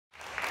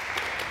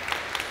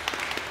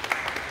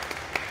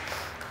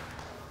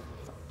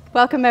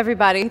Welcome,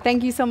 everybody.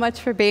 Thank you so much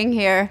for being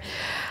here.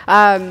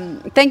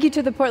 Thank you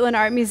to the Portland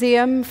Art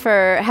Museum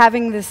for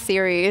having this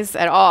series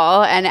at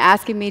all and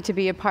asking me to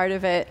be a part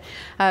of it.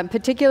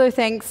 Particular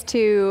thanks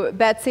to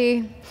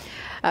Betsy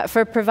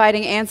for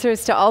providing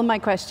answers to all my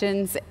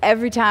questions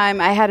every time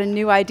I had a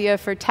new idea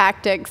for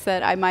tactics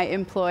that I might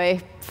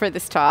employ for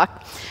this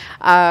talk.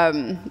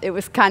 It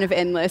was kind of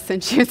endless,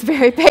 and she was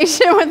very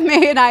patient with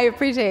me, and I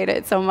appreciate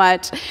it so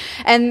much.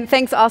 And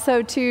thanks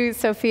also to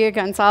Sophia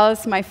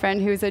Gonzalez, my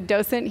friend who's a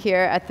docent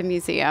here at the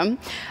museum,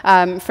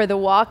 for the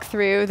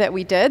walkthrough that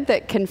we did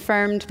that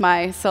confirmed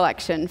my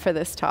selection for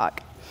this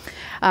talk.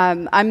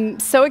 I'm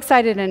so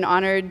excited and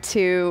honored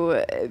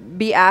to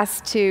be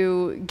asked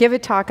to give a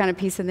talk on a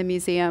piece in the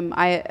museum.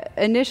 I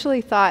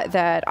initially thought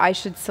that I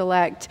should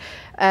select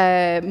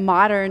a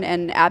modern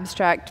and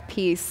abstract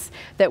piece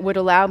that would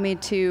allow me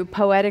to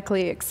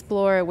poetically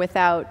explore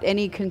without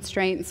any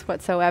constraints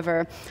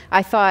whatsoever.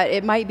 I thought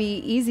it might be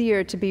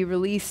easier to be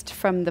released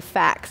from the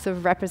facts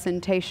of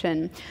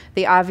representation,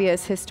 the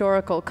obvious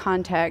historical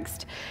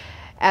context.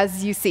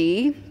 As you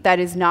see, that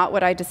is not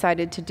what I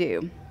decided to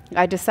do.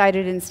 I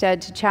decided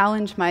instead to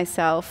challenge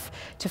myself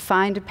to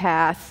find a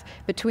path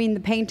between the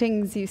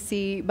paintings you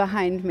see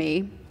behind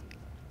me,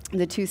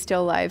 the two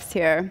still lives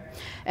here,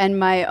 and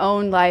my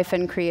own life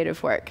and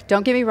creative work.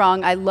 Don't get me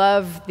wrong, I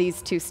love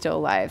these two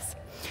still lives.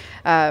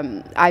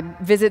 I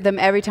visit them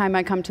every time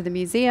I come to the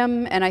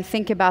museum, and I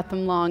think about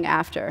them long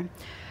after.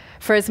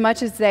 For as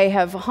much as they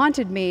have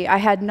haunted me, I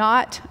had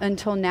not,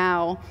 until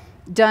now,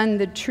 done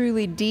the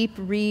truly deep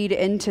read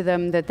into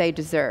them that they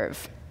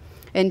deserve.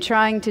 In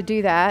trying to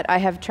do that, I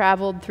have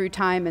traveled through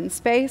time and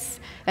space,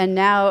 and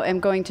now am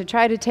going to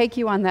try to take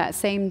you on that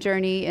same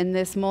journey in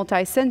this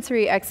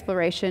multi-sensory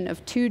exploration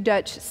of two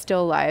Dutch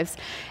still lives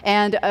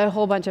and a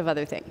whole bunch of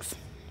other things.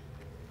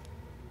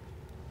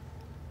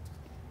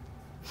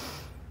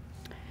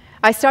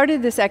 I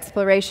started this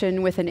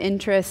exploration with an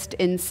interest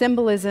in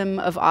symbolism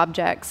of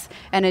objects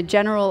and a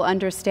general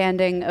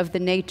understanding of the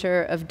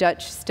nature of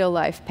Dutch still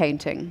life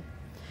painting.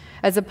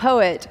 As a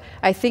poet,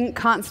 I think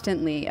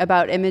constantly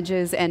about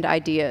images and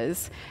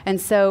ideas, and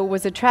so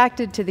was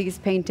attracted to these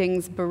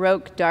paintings'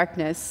 Baroque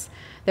darkness,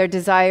 their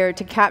desire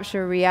to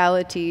capture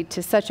reality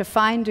to such a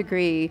fine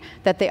degree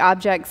that the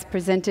objects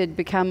presented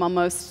become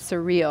almost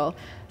surreal,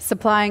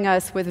 supplying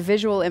us with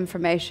visual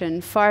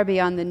information far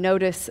beyond the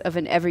notice of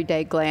an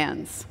everyday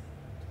glance.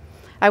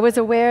 I was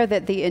aware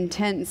that the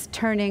intense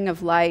turning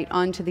of light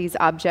onto these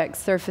object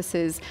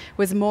surfaces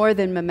was more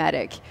than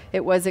mimetic.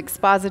 It was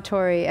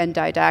expository and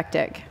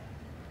didactic.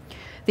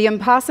 The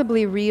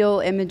impossibly real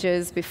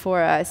images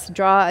before us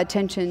draw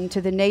attention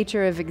to the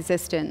nature of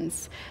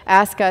existence,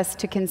 ask us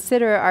to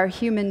consider our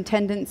human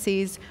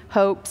tendencies,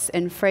 hopes,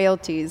 and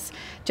frailties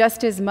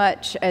just as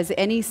much as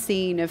any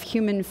scene of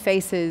human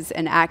faces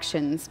and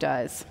actions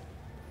does.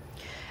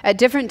 At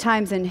different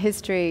times in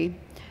history,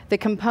 the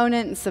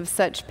components of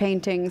such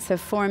paintings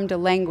have formed a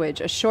language,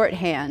 a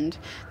shorthand,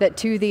 that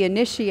to the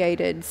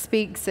initiated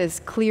speaks as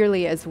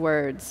clearly as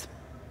words.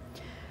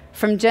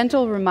 From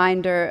gentle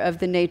reminder of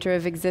the nature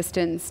of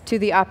existence to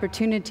the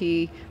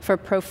opportunity for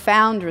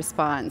profound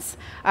response,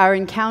 our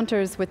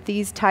encounters with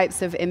these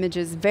types of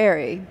images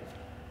vary.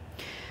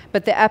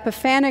 But the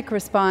epiphanic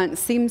response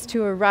seems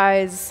to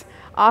arise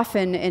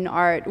often in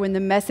art when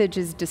the message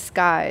is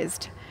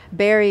disguised,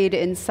 buried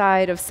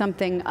inside of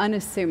something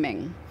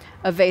unassuming,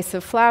 a vase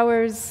of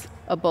flowers,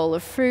 a bowl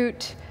of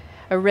fruit,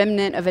 a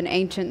remnant of an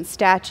ancient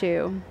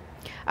statue.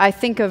 I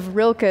think of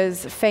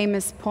Rilke's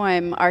famous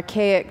poem,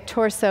 Archaic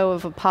Torso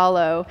of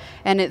Apollo,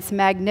 and its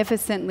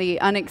magnificently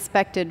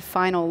unexpected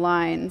final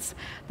lines.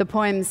 The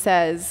poem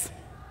says,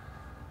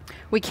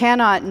 "We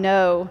cannot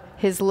know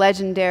his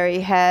legendary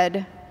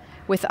head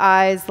with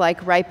eyes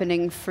like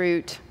ripening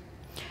fruit,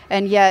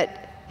 and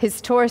yet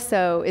his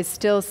torso is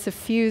still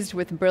suffused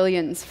with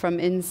brilliance from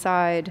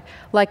inside,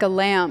 like a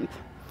lamp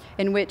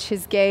in which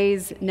his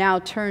gaze, now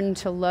turned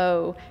to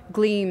low,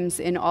 gleams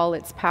in all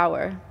its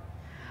power.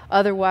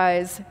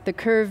 Otherwise, the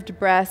curved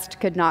breast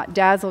could not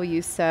dazzle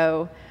you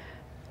so,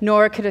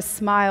 nor could a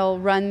smile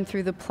run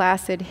through the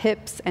placid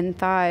hips and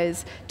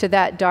thighs to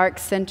that dark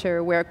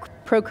center where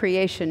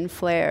procreation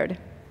flared.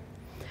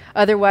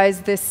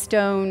 Otherwise, this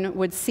stone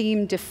would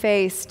seem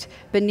defaced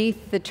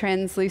beneath the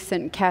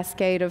translucent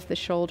cascade of the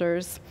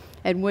shoulders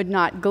and would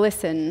not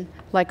glisten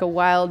like a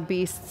wild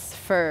beast's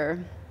fur,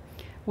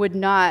 would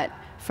not,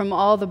 from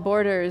all the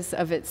borders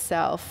of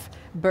itself,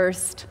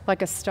 burst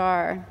like a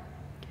star.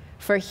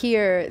 For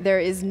here, there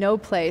is no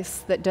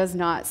place that does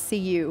not see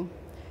you.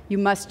 You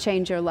must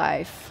change your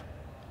life."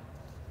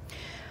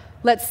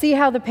 Let's see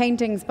how the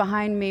paintings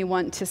behind me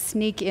want to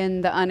sneak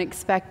in the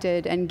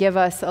unexpected and give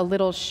us a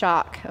little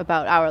shock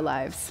about our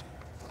lives.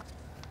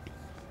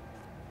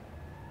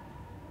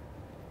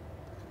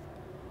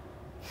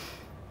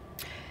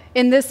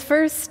 In this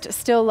first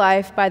still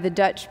life by the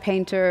Dutch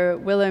painter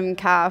Willem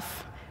Cuyp,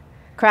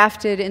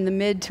 crafted in the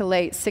mid to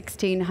late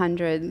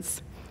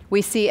 1600s,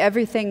 we see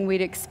everything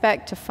we'd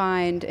expect to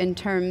find in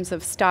terms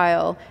of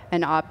style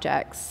and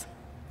objects.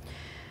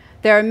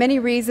 There are many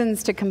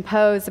reasons to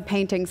compose a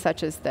painting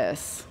such as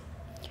this.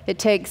 It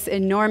takes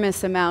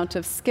enormous amount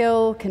of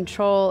skill,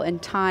 control,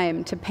 and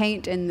time to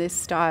paint in this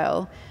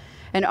style.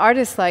 An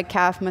artist like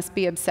Kaff must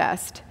be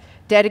obsessed,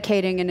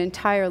 dedicating an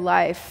entire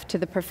life to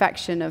the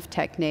perfection of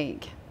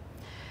technique.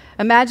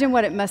 Imagine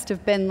what it must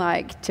have been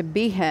like to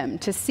be him,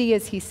 to see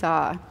as he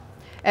saw.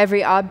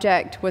 Every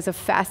object was a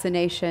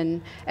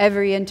fascination.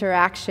 Every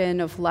interaction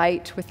of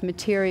light with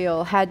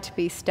material had to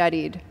be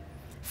studied,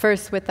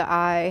 first with the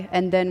eye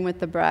and then with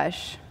the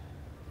brush.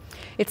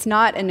 It's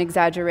not an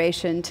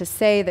exaggeration to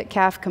say that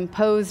Kaff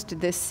composed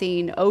this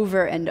scene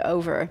over and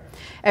over.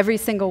 Every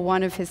single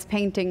one of his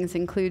paintings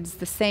includes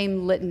the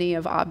same litany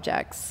of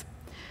objects: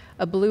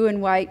 a blue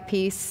and white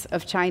piece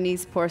of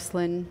Chinese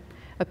porcelain,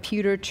 a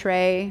pewter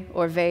tray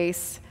or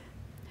vase,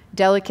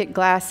 delicate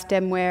glass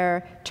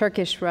stemware,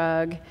 Turkish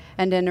rug,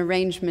 and an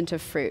arrangement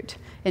of fruit.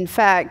 In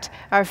fact,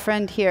 our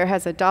friend here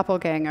has a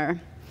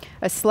doppelganger,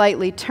 a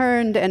slightly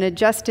turned and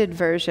adjusted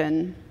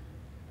version,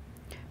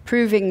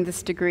 proving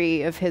this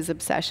degree of his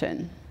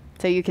obsession.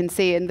 So you can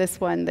see in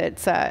this one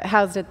that's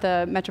housed at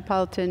the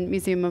Metropolitan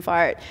Museum of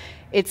Art,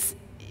 it's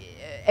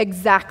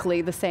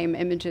exactly the same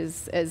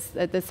images, as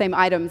the same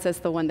items as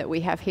the one that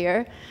we have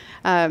here.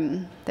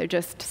 They're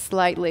just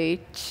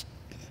slightly,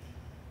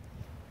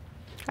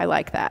 I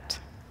like that.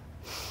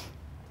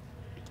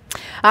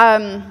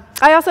 I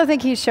also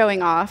think he's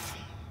showing off,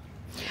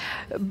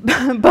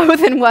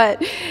 both in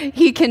what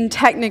he can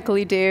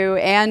technically do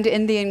and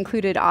in the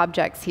included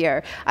objects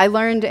here. I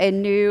learned a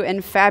new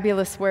and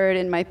fabulous word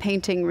in my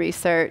painting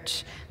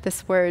research,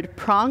 this word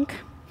pronk.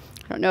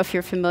 I don't know if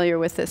you're familiar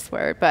with this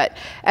word, but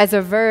as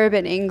a verb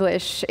in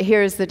English,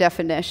 here's the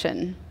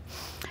definition.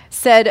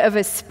 Said of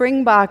a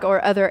springbok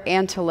or other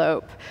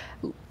antelope,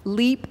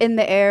 leap in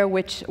the air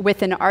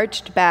with an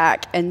arched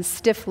back and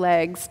stiff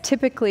legs,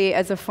 typically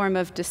as a form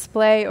of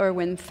display or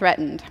when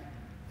threatened.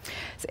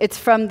 It's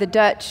from the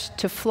Dutch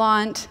to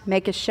flaunt,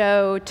 make a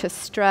show, to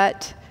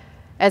strut.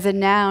 As a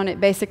noun, it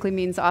basically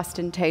means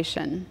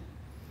ostentation.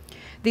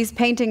 These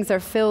paintings are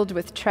filled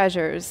with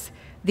treasures.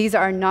 These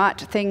are not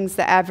things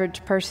the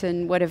average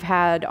person would have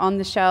had on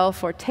the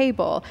shelf or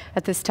table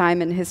at this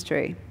time in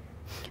history.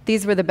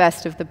 These were the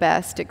best of the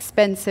best,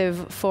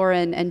 expensive,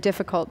 foreign, and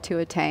difficult to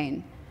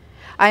attain.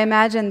 I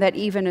imagine that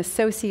even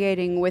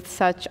associating with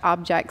such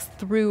objects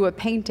through a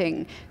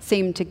painting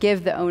seemed to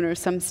give the owner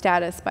some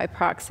status by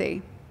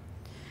proxy.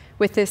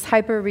 With this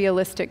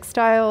hyper-realistic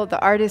style, the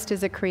artist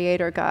is a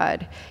creator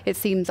god. It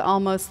seems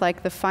almost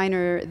like the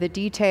finer the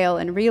detail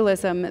and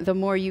realism, the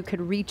more you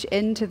could reach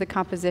into the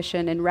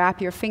composition and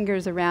wrap your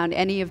fingers around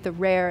any of the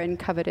rare and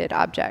coveted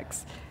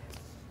objects.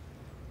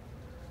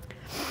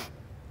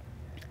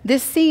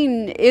 This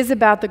scene is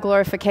about the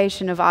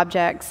glorification of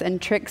objects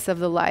and tricks of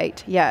the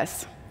light,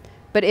 yes,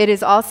 but it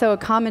is also a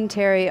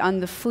commentary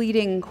on the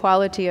fleeting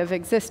quality of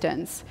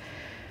existence.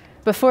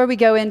 Before we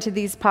go into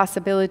these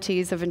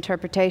possibilities of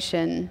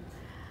interpretation,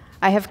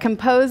 I have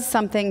composed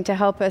something to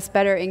help us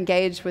better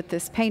engage with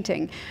this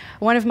painting.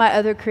 One of my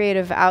other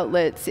creative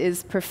outlets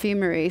is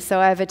perfumery, so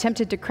I've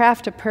attempted to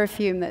craft a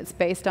perfume that's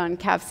based on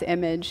Kaff's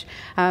image.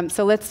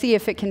 So let's see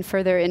if it can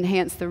further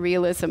enhance the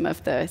realism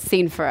of the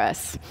scene for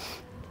us.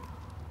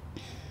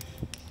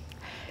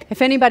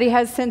 If anybody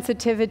has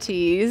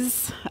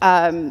sensitivities,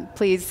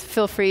 please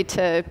feel free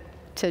to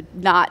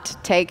not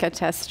take a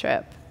test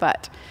strip,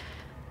 but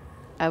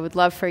I would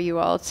love for you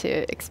all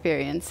to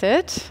experience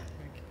it.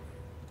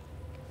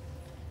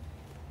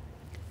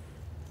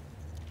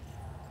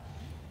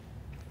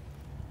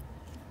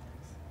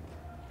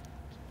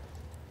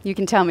 You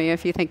can tell me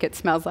if you think it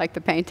smells like the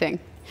painting.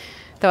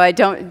 Though I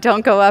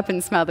don't go up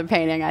and smell the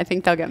painting. I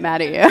think they'll get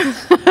mad at you.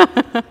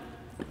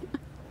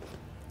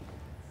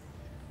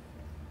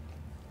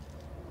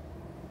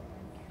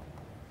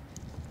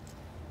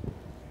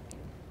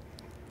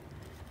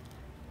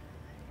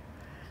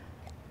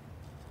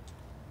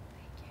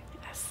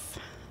 Yes.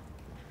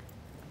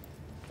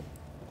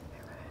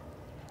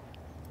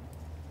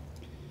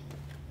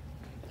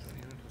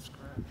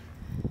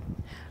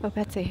 Oh,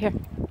 Betsy, here.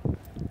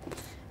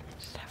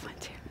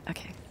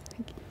 Okay,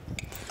 thank you.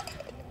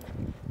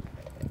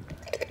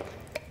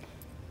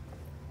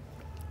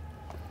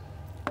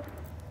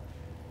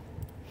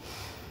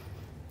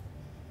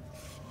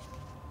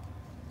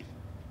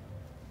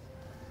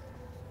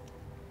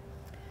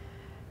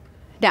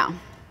 Now,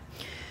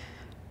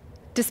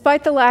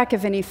 despite the lack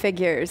of any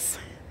figures,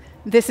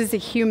 this is a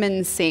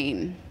human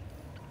scene.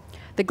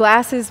 The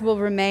glasses will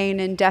remain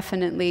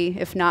indefinitely,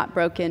 if not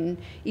broken,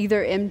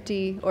 either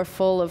empty or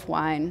full of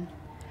wine.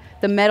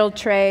 The metal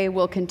tray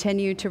will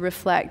continue to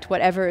reflect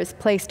whatever is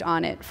placed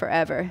on it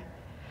forever.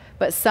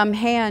 But some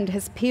hand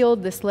has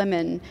peeled this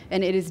lemon,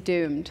 and it is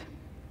doomed.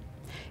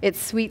 Its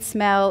sweet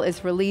smell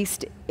is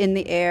released in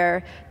the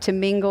air to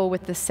mingle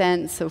with the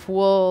scents of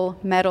wool,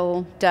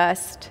 metal,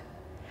 dust.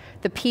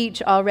 The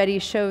peach already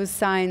shows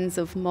signs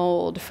of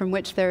mold from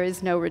which there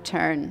is no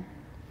return.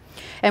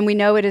 And we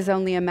know it is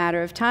only a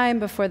matter of time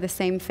before the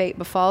same fate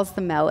befalls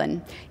the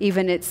melon.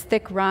 Even its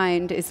thick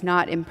rind is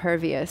not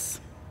impervious.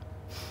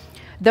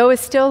 Though a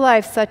still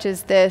life such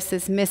as this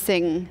is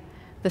missing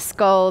the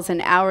skulls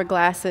and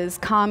hourglasses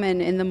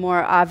common in the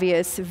more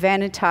obvious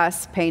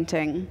vanitas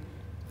painting.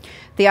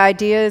 The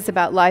ideas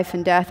about life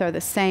and death are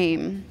the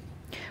same.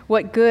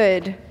 What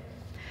good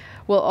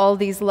will all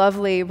these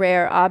lovely,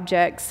 rare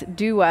objects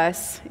do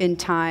us in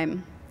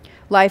time?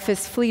 Life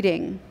is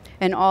fleeting,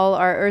 and all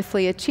our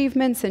earthly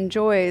achievements and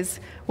joys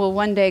will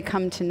one day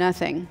come to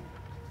nothing.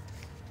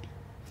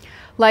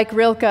 Like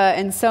Rilke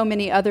and so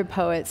many other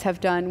poets have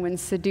done when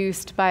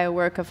seduced by a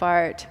work of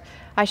art,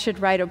 I should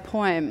write a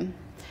poem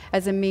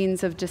as a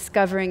means of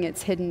discovering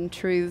its hidden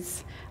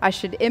truths. I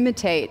should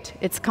imitate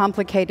its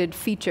complicated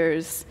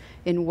features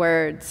in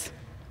words.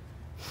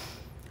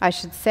 I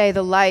should say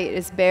the light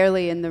is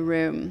barely in the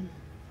room.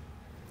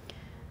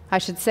 I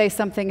should say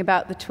something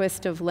about the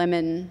twist of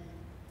lemon,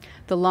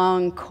 the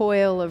long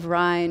coil of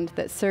rind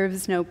that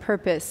serves no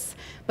purpose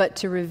but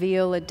to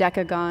reveal a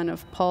decagon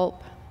of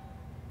pulp.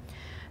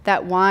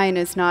 That wine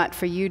is not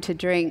for you to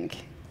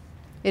drink.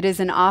 It is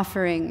an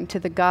offering to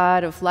the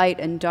God of light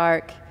and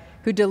dark,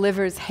 who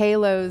delivers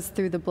halos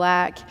through the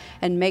black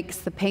and makes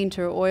the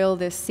painter oil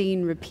this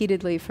scene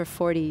repeatedly for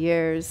 40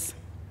 years.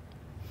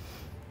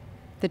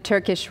 The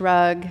Turkish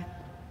rug,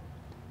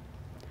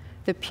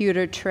 the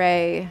pewter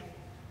tray,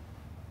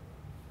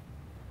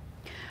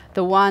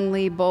 the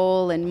Wanli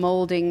bowl and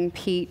molding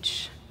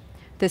peach.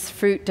 This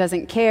fruit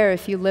doesn't care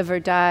if you live or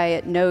die,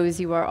 it knows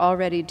you are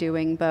already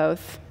doing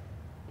both.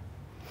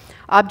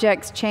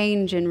 Objects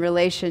change in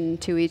relation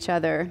to each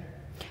other,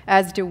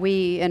 as do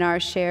we in our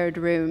shared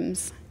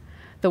rooms.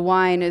 The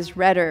wine is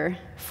redder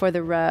for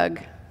the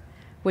rug,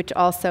 which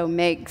also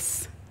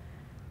makes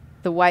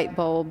the white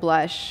bowl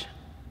blush.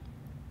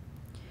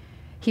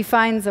 He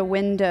finds a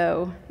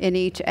window in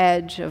each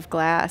edge of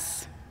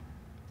glass.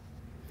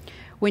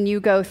 When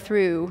you go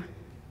through,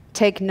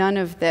 take none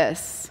of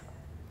this,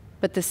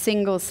 but the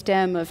single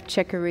stem of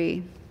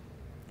chicory,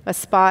 a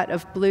spot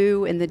of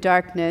blue in the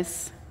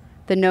darkness,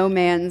 the no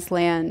man's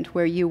land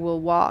where you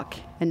will walk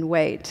and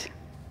wait.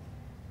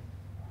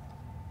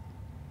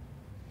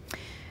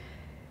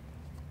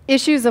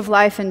 Issues of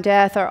life and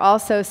death are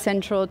also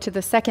central to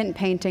the second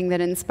painting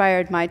that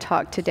inspired my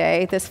talk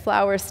today, this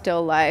Flower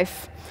Still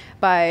Life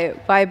by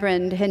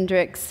Wybrand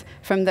Hendricks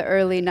from the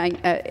early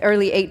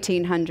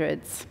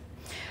 1800s.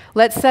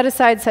 Let's set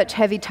aside such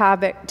heavy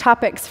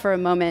topics for a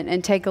moment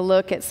and take a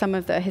look at some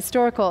of the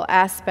historical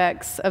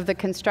aspects of the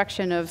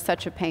construction of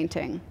such a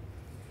painting.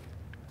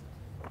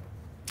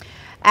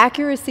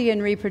 Accuracy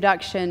in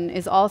reproduction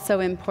is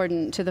also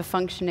important to the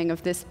functioning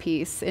of this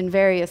piece in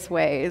various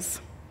ways.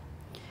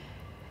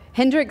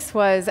 Hendricks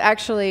was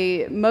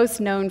actually most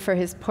known for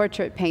his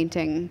portrait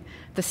painting,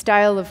 the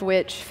style of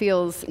which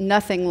feels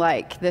nothing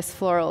like this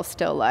floral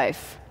still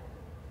life.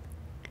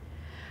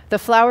 The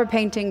flower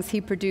paintings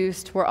he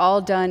produced were all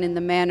done in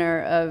the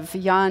manner of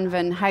Jan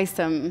van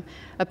Huysum,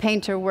 a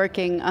painter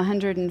working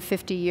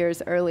 150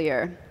 years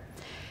earlier.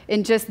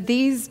 In just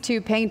these two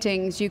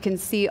paintings, you can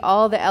see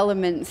all the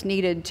elements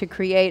needed to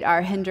create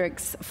our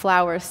Hendricks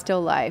flower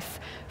still life,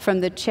 from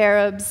the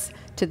cherubs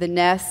to the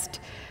nest,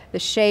 the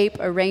shape,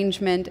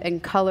 arrangement,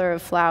 and color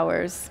of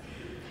flowers.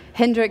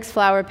 Hendricks'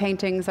 flower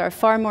paintings are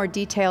far more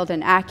detailed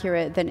and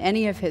accurate than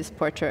any of his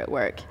portrait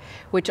work,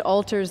 which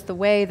alters the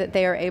way that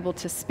they are able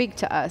to speak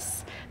to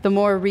us. The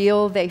more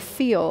real they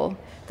feel,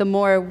 the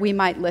more we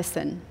might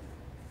listen.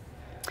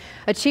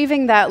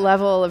 Achieving that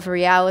level of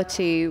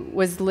reality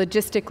was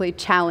logistically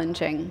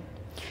challenging.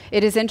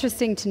 It is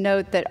interesting to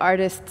note that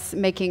artists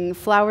making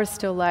flower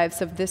still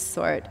lifes of this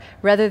sort,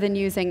 rather than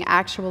using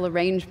actual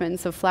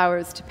arrangements of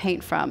flowers to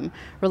paint from,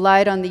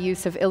 relied on the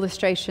use of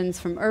illustrations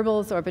from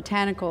herbals or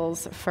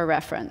botanicals for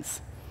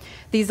reference.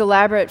 These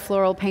elaborate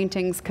floral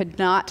paintings could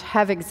not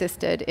have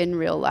existed in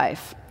real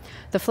life.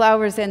 The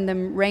flowers in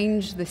them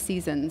range the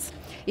seasons,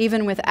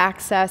 even with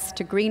access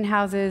to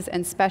greenhouses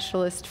and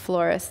specialist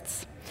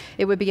florists.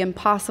 It would be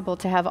impossible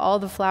to have all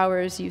the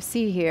flowers you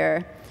see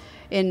here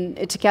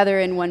together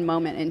in one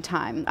moment in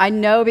time. I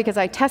know because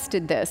I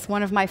tested this.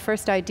 One of my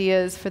first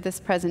ideas for this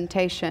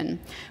presentation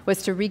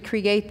was to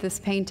recreate this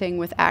painting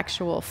with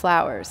actual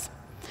flowers.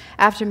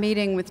 After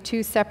meeting with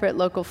two separate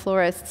local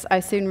florists, I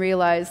soon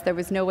realized there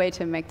was no way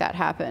to make that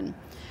happen.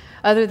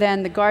 Other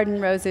than the garden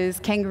roses,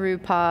 kangaroo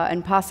paw,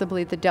 and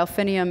possibly the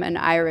delphinium and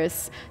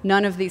iris,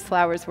 none of these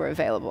flowers were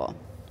available.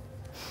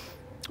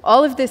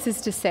 All of this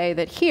is to say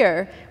that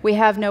here we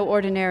have no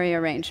ordinary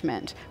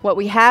arrangement. What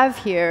we have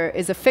here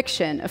is a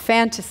fiction, a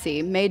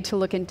fantasy, made to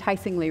look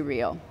enticingly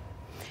real.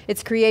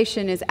 Its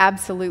creation is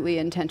absolutely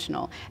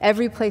intentional.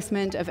 Every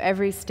placement of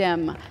every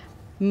stem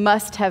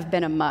must have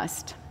been a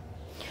must.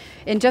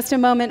 In just a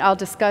moment, I'll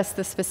discuss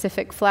the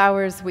specific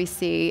flowers we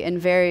see in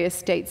various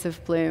states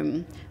of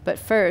bloom. But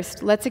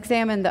first, let's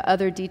examine the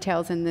other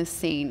details in this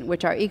scene,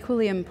 which are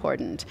equally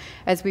important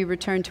as we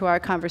return to our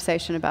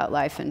conversation about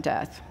life and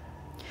death.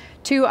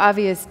 Two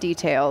obvious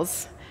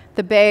details: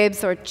 the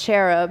babes or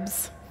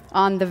cherubs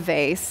on the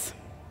vase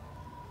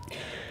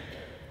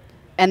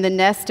and the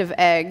nest of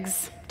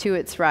eggs to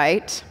its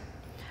right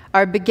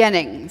are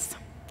beginnings,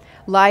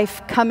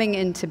 life coming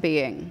into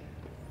being.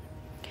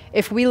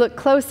 If we look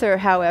closer,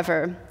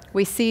 however,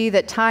 we see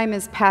that time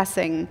is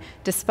passing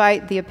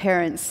despite the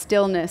apparent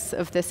stillness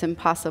of this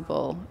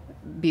impossible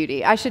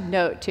beauty. I should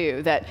note,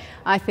 too, that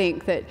I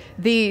think that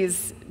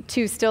these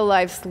two still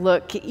lifes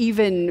look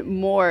even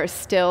more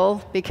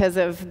still because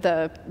of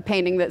the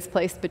painting that's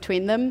placed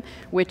between them,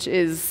 which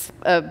is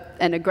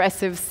an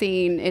aggressive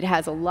scene. It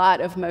has a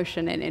lot of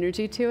motion and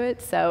energy to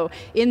it. So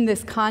in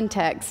this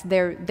context,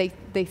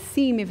 they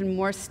seem even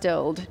more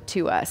stilled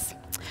to us.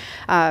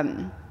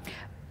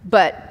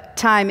 But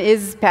time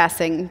is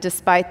passing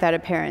despite that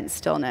apparent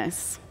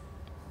stillness.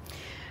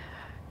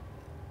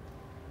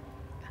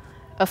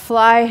 A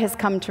fly has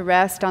come to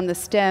rest on the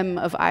stem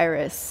of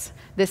Iris.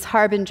 This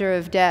harbinger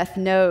of death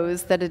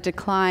knows that a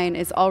decline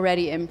is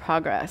already in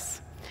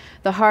progress.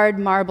 The hard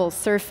marble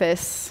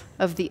surface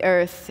of the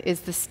earth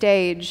is the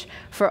stage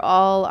for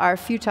all our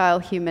futile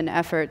human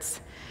efforts.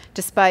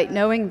 Despite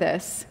knowing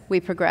this, we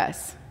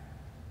progress.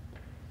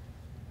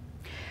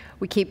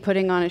 We keep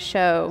putting on a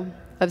show,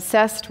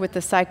 obsessed with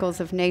the cycles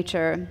of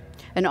nature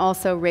and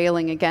also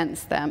railing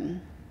against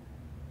them.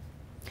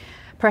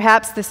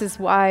 Perhaps this is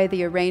why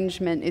the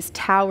arrangement is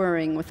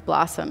towering with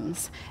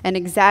blossoms, an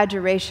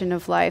exaggeration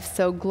of life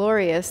so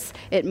glorious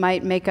it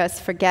might make us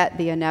forget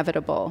the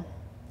inevitable.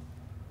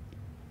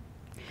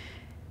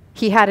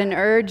 He had an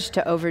urge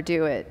to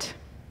overdo it.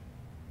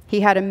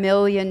 He had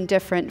 1,000,000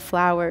 different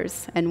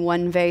flowers and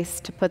one vase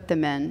to put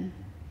them in.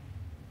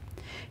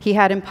 He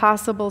had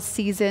impossible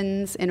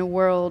seasons in a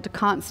world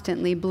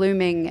constantly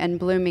blooming and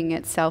blooming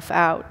itself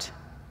out.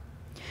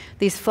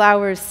 These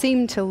flowers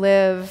seem to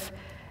live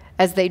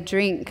as they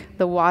drink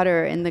the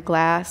water in the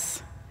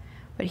glass,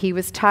 but he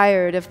was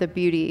tired of the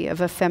beauty of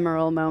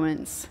ephemeral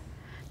moments,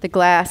 the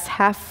glass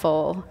half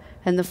full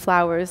and the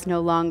flowers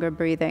no longer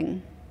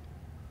breathing.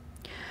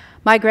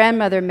 My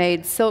grandmother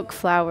made silk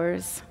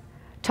flowers,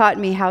 taught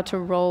me how to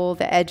roll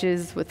the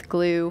edges with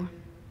glue.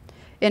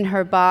 In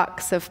her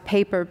box of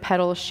paper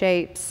petal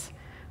shapes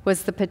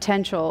was the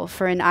potential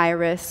for an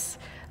iris,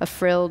 a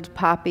frilled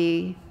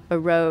poppy, a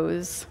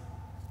rose.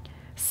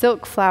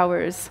 Silk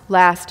flowers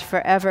last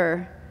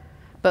forever,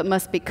 but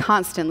must be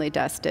constantly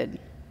dusted.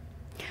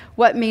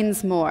 What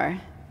means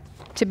more?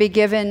 To be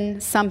given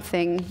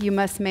something you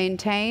must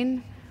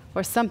maintain,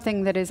 or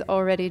something that is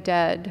already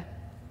dead?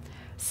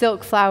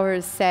 Silk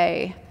flowers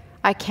say,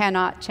 I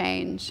cannot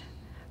change.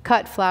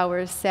 Cut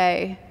flowers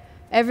say,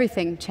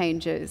 everything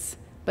changes,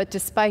 but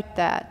despite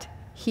that,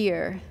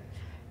 here,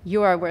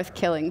 you are worth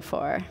killing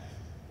for.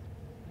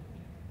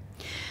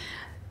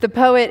 The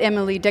poet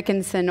Emily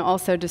Dickinson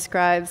also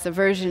describes a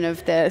version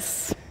of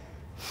this.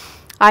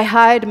 I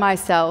hide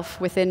myself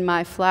within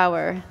my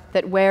flower,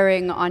 that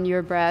wearing on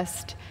your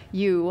breast,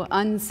 you,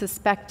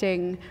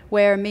 unsuspecting,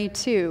 wear me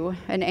too,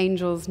 and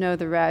angels know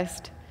the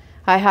rest.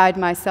 I hide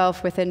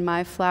myself within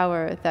my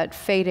flower, that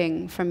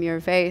fading from your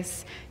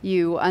vase,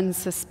 you,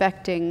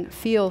 unsuspecting,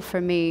 feel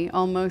for me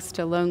almost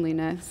a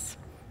loneliness.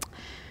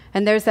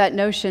 And there's that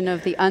notion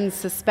of the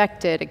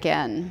unsuspected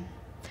again,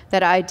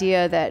 that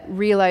idea that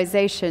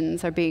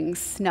realizations are being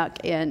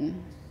snuck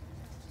in.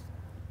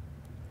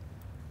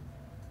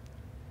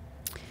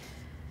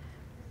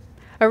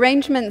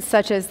 Arrangements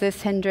such as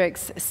this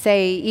Hendrix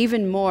say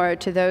even more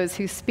to those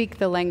who speak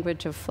the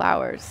language of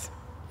flowers.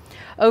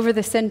 Over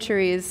the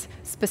centuries,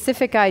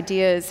 specific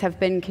ideas have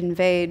been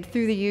conveyed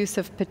through the use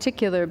of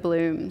particular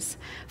blooms.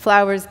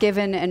 Flowers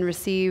given and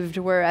received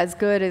were as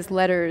good as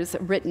letters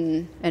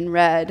written and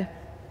read.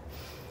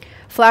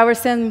 Flower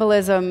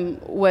symbolism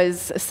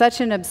was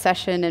such an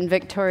obsession in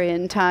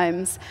Victorian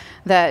times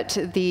that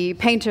the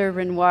painter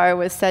Renoir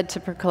was said to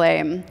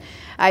proclaim,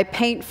 I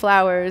paint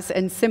flowers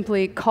and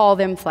simply call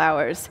them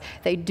flowers.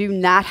 They do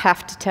not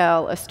have to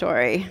tell a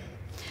story.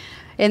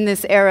 In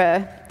this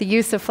era, the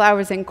use of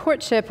flowers in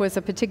courtship was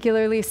a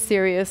particularly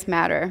serious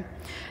matter.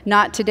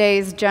 Not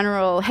today's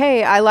general,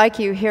 hey, I like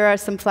you, here are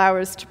some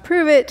flowers to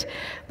prove it,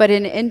 but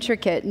an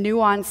intricate,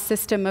 nuanced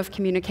system of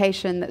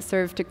communication that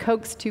served to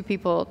coax two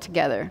people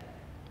together.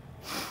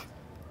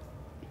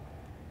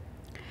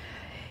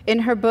 In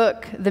her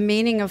book, The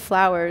Meaning of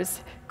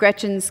Flowers,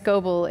 Gretchen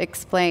Scoble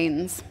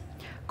explains,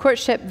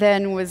 courtship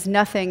then was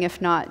nothing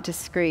if not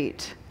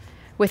discreet.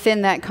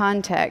 Within that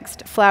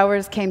context,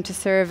 flowers came to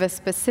serve a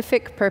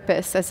specific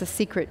purpose as a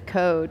secret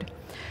code.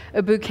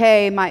 A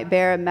bouquet might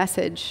bear a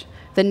message.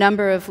 The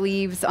number of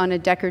leaves on a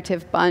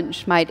decorative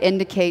bunch might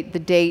indicate the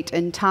date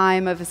and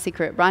time of a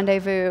secret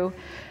rendezvous.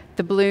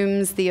 The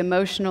blooms, the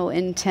emotional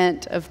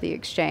intent of the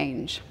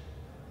exchange.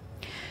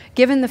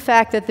 Given the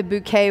fact that the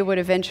bouquet would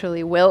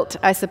eventually wilt,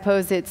 I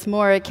suppose it's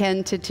more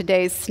akin to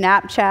today's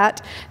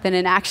Snapchat than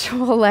an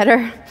actual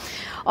letter.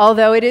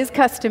 Although it is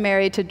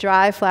customary to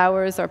dry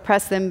flowers or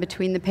press them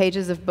between the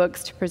pages of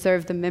books to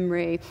preserve the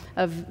memory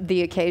of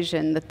the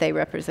occasion that they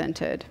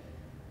represented.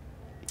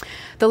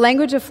 The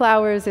language of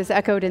flowers is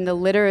echoed in the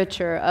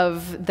literature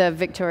of the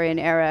Victorian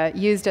era,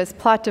 used as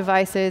plot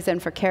devices and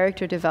for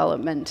character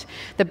development.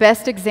 The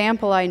best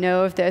example I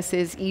know of this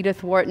is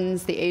Edith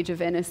Wharton's The Age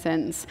of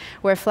Innocence,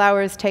 where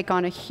flowers take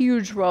on a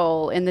huge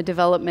role in the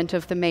development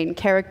of the main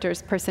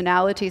characters'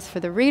 personalities for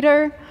the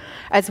reader,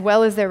 as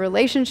well as their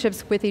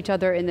relationships with each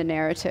other in the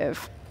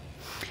narrative.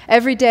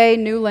 Every day,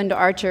 Newland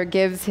Archer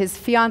gives his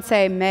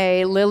fiancée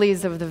May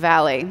lilies of the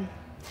valley.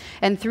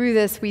 And through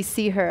this, we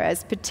see her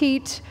as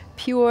petite,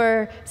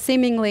 pure,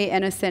 seemingly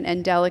innocent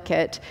and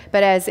delicate.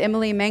 But as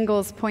Emily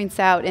Mangels points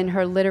out in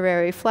her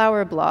literary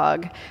flower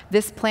blog,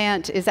 this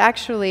plant is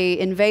actually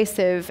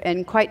invasive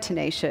and quite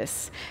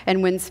tenacious,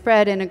 and when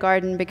spread in a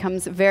garden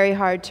becomes very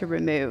hard to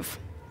remove.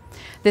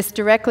 This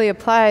directly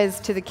applies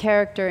to the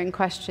character in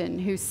question,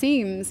 who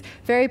seems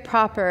very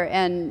proper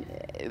and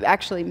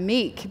actually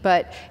meek,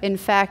 but in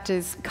fact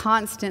is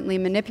constantly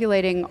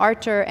manipulating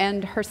Archer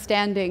and her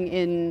standing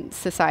in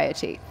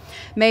society.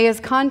 May is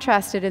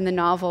contrasted in the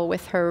novel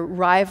with her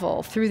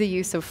rival through the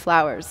use of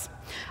flowers.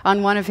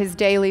 On one of his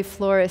daily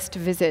florist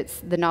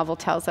visits, the novel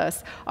tells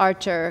us,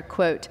 Archer,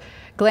 quote,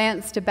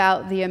 glanced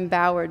about the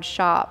embowered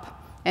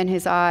shop, and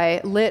his eye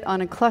lit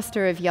on a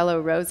cluster of yellow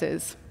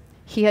roses.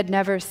 He had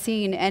never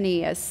seen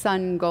any as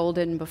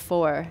sun-golden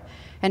before,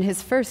 and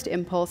his first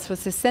impulse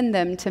was to send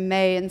them to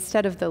May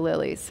instead of the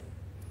lilies.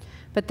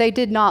 But they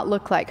did not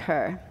look like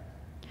her.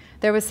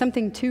 There was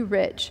something too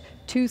rich,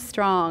 too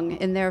strong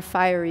in their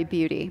fiery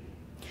beauty.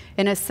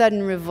 In a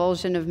sudden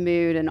revulsion of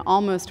mood, and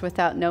almost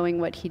without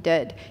knowing what he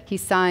did, he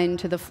signed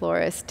to the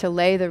florist to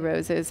lay the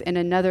roses in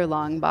another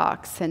long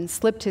box and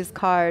slipped his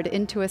card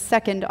into a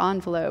second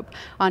envelope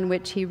on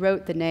which he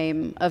wrote the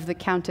name of the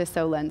Countess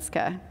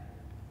Olenska.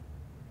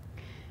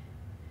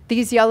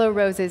 These yellow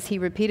roses he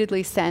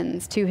repeatedly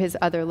sends to his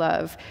other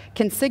love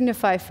can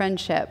signify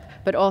friendship,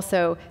 but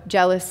also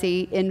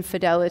jealousy,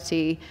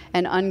 infidelity,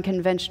 and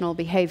unconventional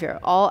behavior,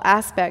 all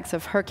aspects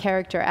of her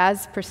character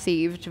as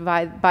perceived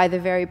by the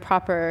very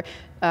proper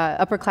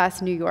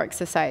upper-class New York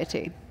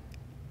society.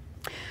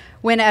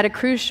 When at a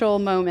crucial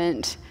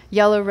moment,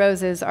 yellow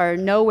roses are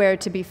nowhere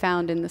to be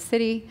found in the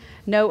city,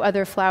 no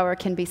other flower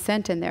can be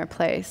sent in their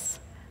place.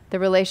 The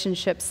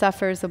relationship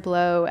suffers a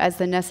blow as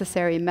the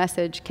necessary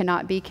message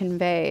cannot be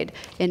conveyed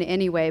in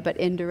any way but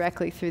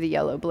indirectly through the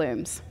yellow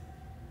blooms.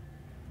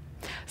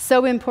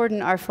 So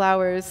important are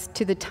flowers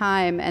to the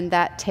time and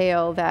that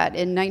tale that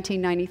in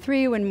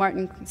 1993, when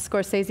Martin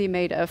Scorsese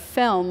made a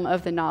film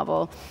of the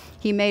novel,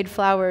 he made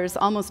flowers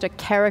almost a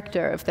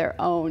character of their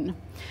own,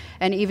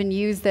 and even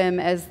used them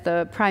as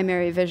the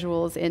primary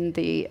visuals in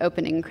the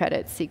opening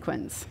credits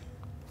sequence.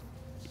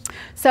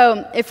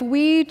 So if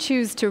we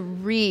choose to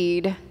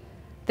read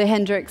the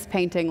Hendricks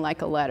painting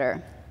like a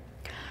letter,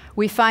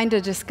 we find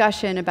a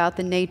discussion about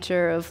the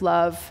nature of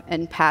love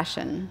and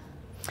passion.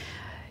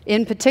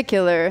 In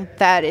particular,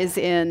 that is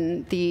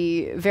in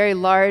the very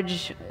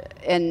large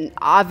and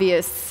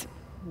obvious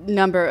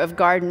number of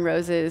garden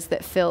roses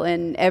that fill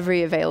in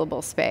every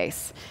available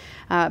space.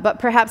 But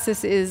perhaps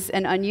this is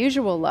an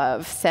unusual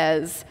love,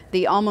 says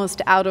the almost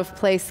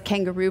out-of-place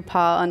kangaroo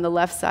paw on the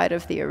left side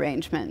of the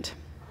arrangement.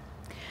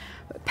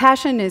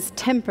 Passion is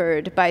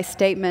tempered by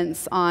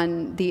statements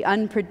on the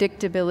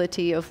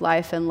unpredictability of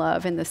life and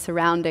love in the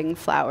surrounding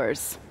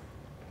flowers.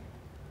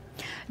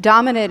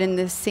 Dominant in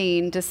this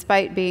scene,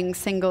 despite being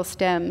single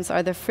stems,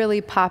 are the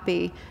frilly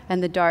poppy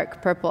and the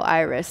dark purple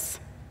iris.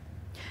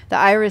 The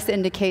iris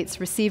indicates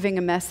receiving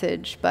a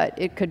message, but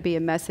it could be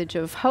a message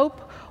of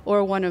hope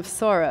or one of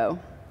sorrow.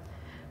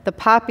 The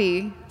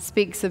poppy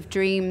speaks of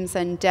dreams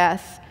and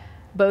death,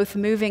 both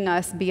moving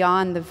us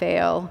beyond the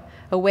veil,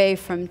 away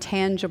from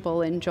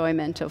tangible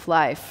enjoyment of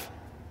life.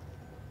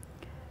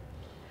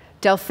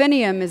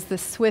 Delphinium is the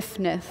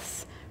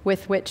swiftness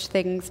with which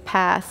things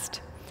passed,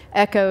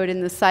 echoed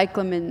in the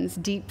cyclamen's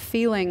deep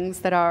feelings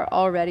that are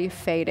already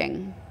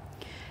fading.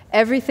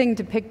 Everything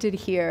depicted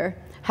here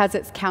has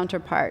its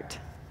counterpart.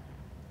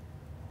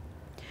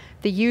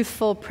 The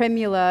youthful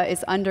primula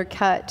is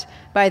undercut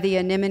by the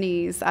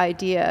anemone's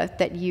idea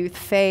that youth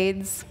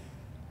fades.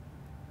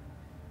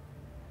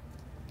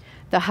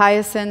 The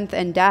hyacinth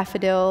and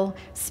daffodil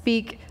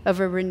speak of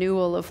a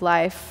renewal of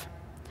life,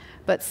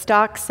 but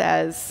Stock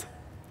says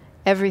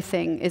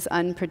everything is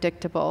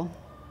unpredictable.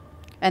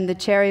 And the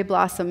cherry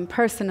blossom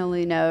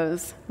personally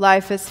knows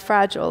life is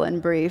fragile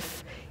and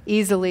brief,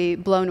 easily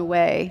blown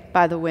away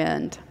by the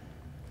wind.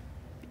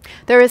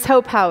 There is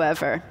hope,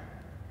 however.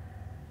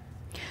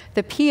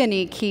 The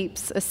peony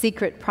keeps a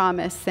secret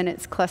promise in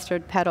its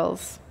clustered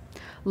petals.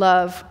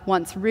 Love,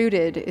 once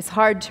rooted, is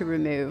hard to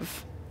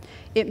remove.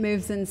 It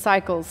moves in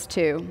cycles,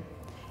 too.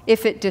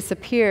 If it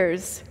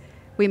disappears,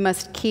 we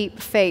must keep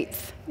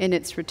faith in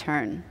its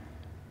return.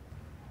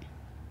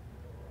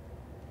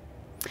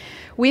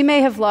 We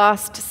may have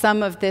lost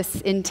some of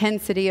this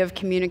intensity of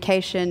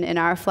communication in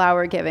our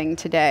flower giving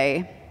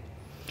today.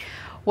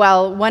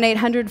 While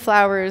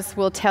 1-800-Flowers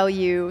will tell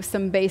you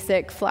some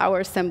basic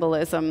flower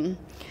symbolism,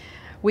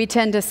 we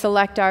tend to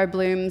select our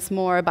blooms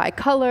more by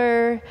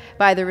color,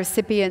 by the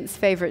recipient's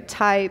favorite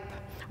type,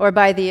 or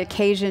by the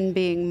occasion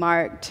being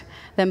marked,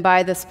 than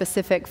by the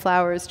specific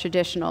flower's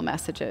traditional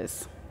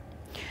messages.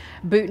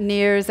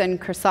 Boutonnieres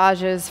and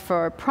corsages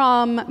for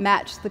prom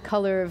match the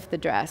color of the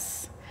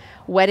dress.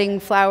 Wedding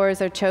flowers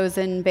are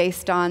chosen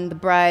based on the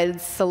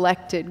bride's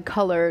selected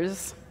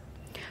colors.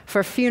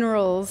 For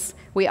funerals,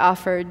 we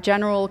offer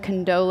general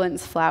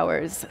condolence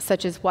flowers,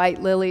 such as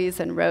white lilies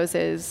and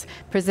roses,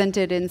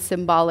 presented in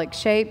symbolic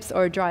shapes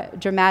or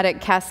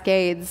dramatic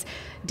cascades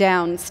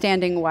down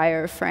standing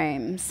wire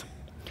frames.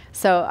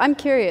 So I'm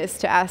curious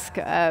to ask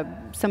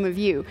some of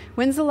you,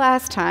 when's the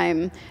last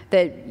time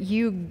that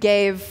you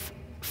gave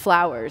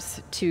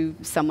flowers to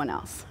someone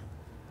else?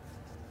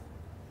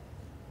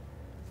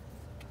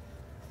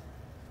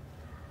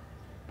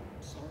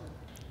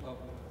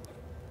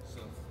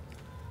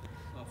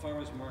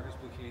 Farmers markets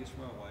bouquets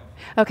for my wife.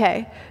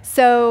 Okay,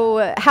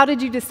 so how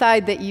did you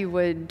decide that you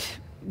would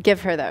give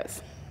her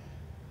those?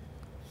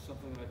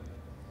 Something that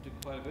I did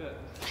quite a bit.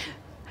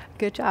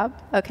 Good job,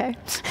 okay.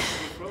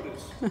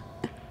 Produce.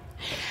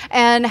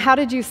 And how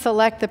did you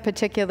select the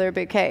particular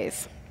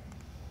bouquets?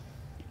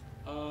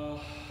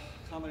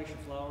 Combination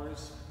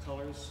flowers,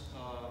 colors,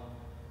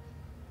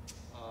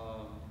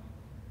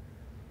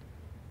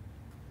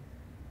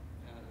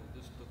 and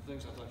just the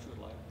things I thought she would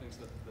like, things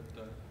that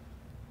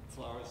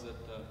flowers that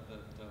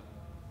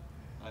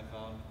I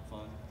found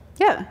fun.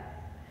 Yeah,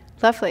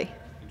 lovely.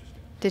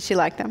 Interesting. Did she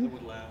like them? That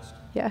would last.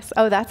 Yes,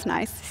 oh, that's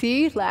nice.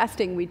 See,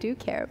 lasting, we do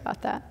care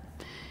about that.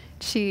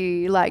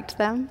 She liked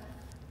them?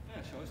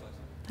 Yeah, she always likes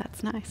them.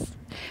 That's nice.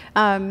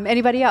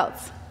 Anybody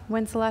else?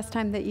 When's the last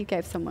time that you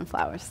gave someone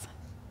flowers?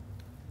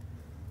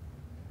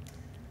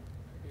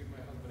 I gave my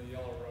husband a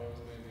yellow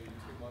rose maybe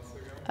 2 months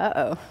ago.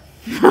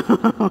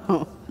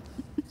 Uh-oh.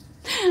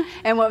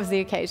 And what was the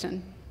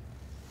occasion?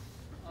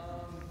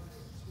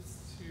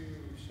 Just to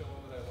show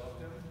him that I loved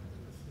him.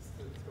 It's just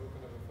a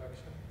token of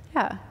affection.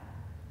 Yeah.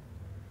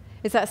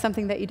 Is that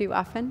something that you do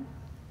often?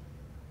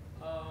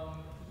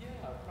 Yeah,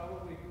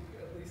 probably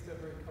at least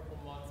every couple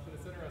months. But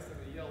it's interesting,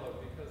 the yellow,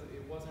 because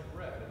it wasn't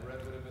red. And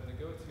red would have been the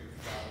go-to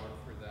flower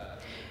for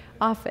that.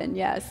 Often,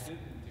 yes. I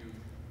didn't do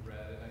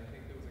red, and I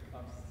think it was a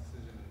conscious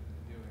decision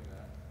in doing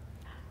that.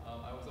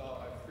 I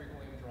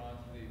frequently am drawn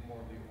to more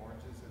of the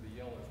oranges or the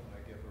yellows when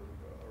I give a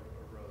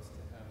rose to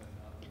him and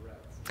not the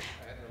reds.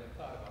 I hadn't really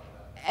thought about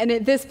that. And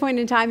at this point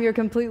in time, you're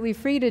completely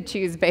free to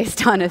choose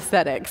based on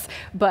aesthetics.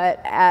 But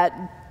at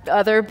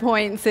other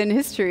points in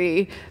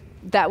history,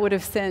 that would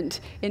have sent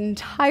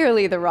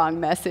entirely the wrong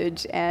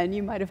message, and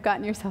you might have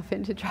gotten yourself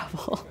into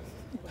trouble.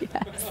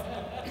 Yes.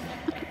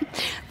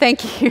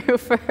 Thank you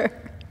for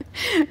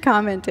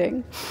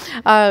commenting.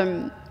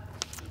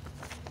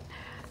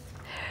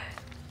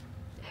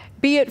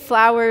 Be it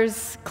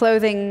flowers,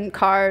 clothing,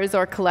 cars,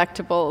 or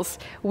collectibles,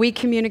 we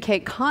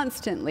communicate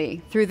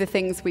constantly through the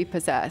things we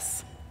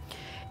possess.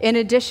 In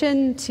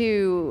addition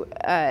to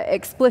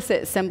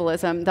explicit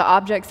symbolism, the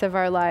objects of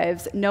our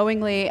lives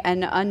knowingly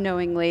and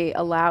unknowingly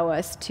allow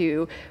us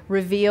to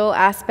reveal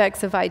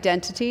aspects of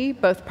identity,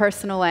 both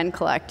personal and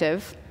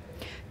collective,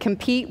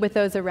 compete with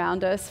those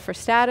around us for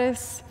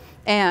status,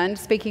 and,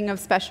 speaking of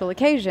special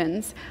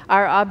occasions,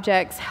 our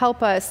objects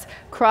help us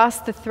cross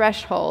the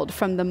threshold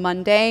from the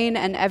mundane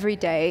and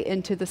everyday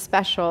into the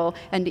special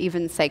and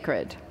even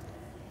sacred.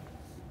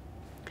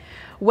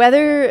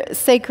 Whether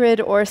sacred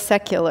or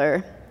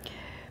secular,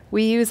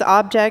 we use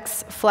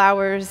objects,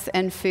 flowers,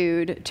 and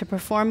food to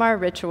perform our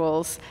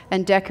rituals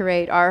and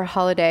decorate our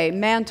holiday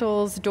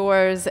mantles,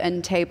 doors,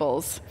 and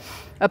tables.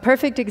 A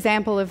perfect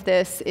example of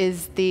this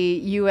is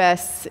the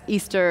U.S.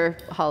 Easter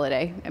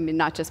holiday. I mean,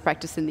 not just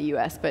practiced in the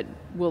U.S., but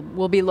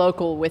we'll be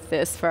local with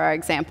this for our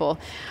example,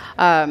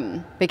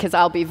 because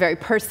I'll be very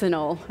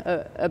personal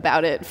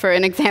about it for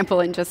an example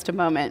in just a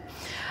moment.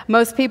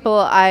 Most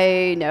people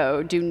I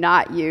know do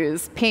not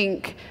use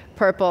pink,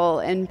 purple,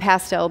 and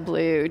pastel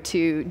blue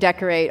to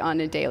decorate on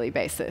a daily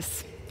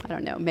basis. I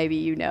don't know, maybe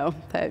you know,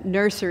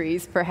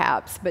 nurseries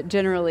perhaps, but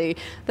generally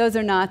those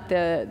are not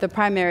the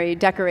primary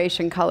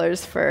decoration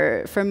colors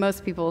for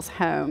most people's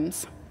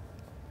homes.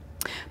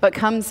 But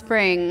come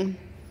spring,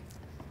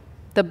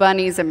 the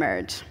bunnies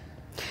emerge.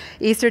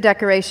 Easter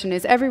decoration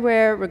is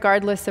everywhere,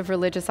 regardless of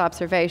religious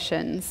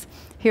observations.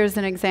 Here's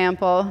an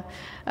example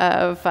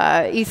of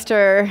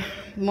Easter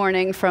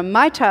morning from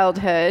my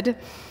childhood.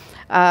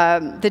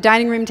 The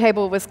dining room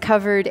table was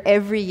covered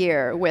every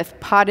year with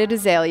potted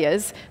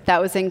azaleas. That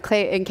was in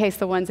case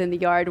the ones in the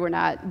yard were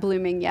not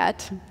blooming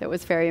yet. That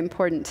was very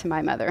important to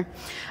my mother.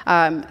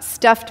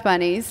 Stuffed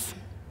bunnies,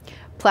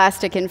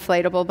 plastic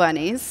inflatable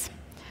bunnies,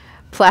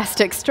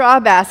 plastic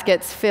straw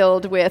baskets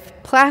filled with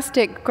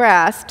plastic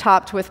grass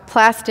topped with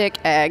plastic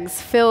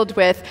eggs filled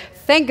with,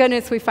 thank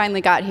goodness we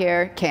finally got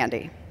here,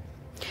 candy.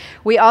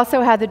 We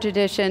also had the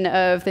tradition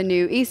of the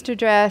new Easter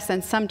dress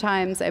and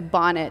sometimes a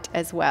bonnet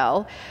as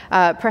well.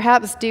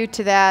 Perhaps due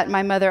to that,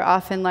 my mother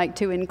often liked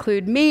to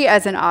include me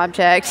as an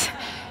object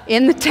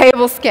in the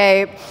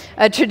tablescape,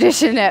 a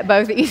tradition at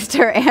both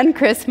Easter and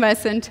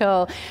Christmas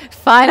until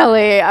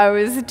finally I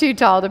was too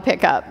tall to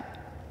pick up.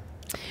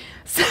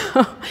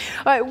 So,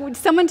 would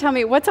someone tell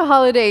me, what's a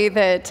holiday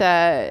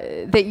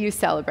that you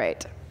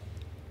celebrate?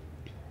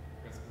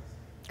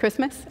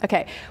 Christmas?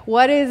 Okay.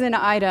 What is an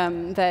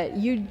item that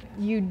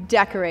you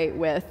decorate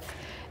with,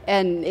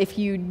 and if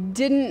you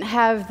didn't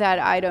have that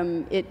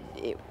item, it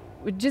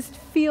would just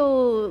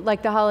feel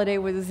like the holiday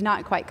was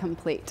not quite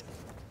complete?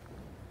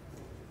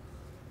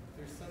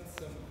 There's some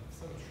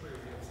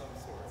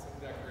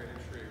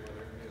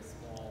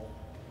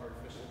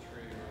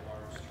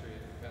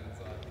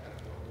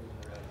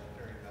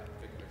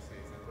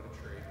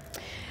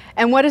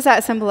And what does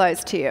that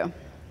symbolize to you?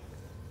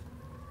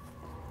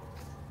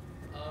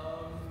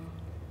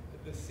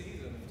 The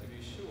season, to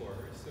be sure.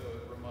 So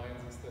it reminds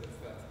us that it's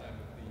that time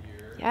of the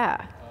year.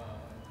 Yeah.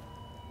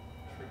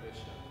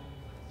 Tradition.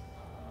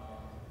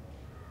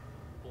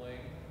 Bling.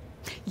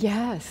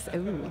 Yes,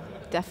 ooh,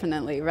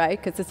 definitely,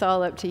 right? Because it's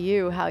all up to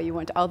you how you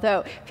want to,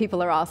 although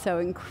people are also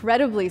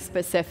incredibly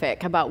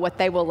specific about what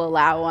they will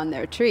allow on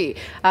their tree.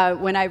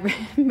 When I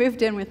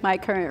moved in with my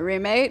current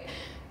roommate,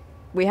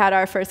 we had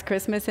our first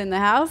Christmas in the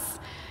house.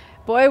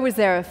 Boy, was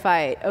there a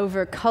fight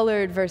over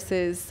colored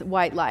versus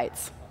white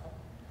lights.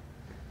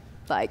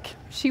 Like,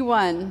 she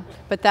won,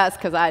 but that's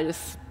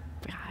because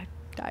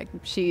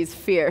she's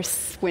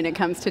fierce when it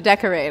comes to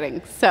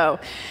decorating. So,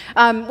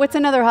 what's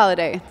another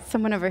holiday?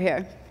 Someone over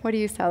here. What do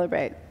you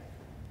celebrate?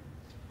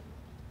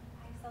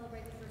 I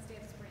celebrate the first day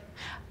of spring.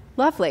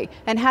 Lovely.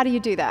 And how do you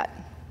do that?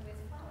 With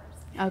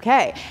flowers.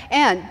 Okay.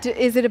 And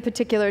is it a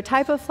particular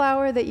type of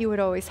flower that you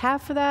would always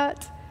have for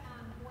that?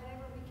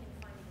 Whatever we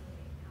can find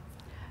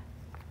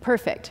outside.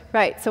 Perfect.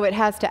 Right. So it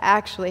has to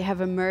actually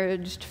have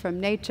emerged from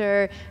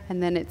nature,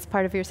 and then it's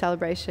part of your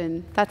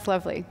celebration. That's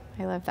lovely.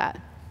 I love that.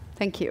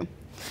 Thank you.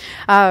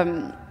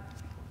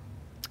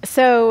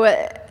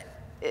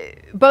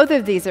 Both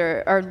of these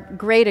are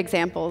great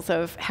examples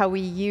of how we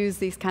use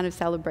these kind of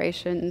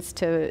celebrations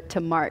to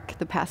mark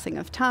the passing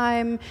of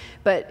time,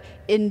 but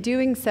in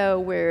doing so,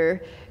 we're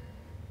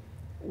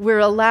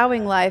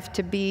allowing life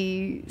to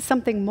be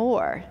something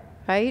more,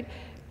 right?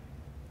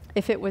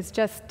 If it was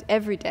just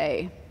every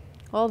day,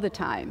 all the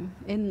time,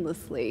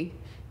 endlessly,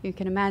 you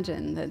can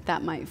imagine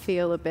that might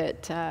feel a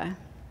bit of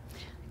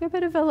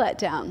a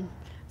letdown.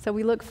 So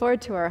we look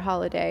forward to our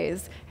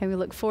holidays, and we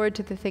look forward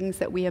to the things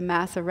that we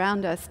amass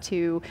around us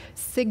to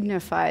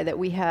signify that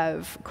we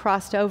have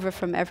crossed over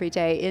from every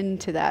day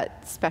into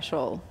that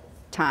special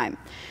time.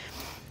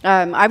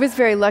 I was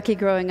very lucky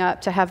growing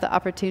up to have the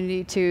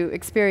opportunity to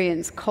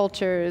experience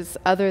cultures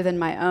other than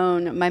my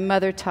own. My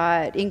mother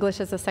taught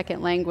English as a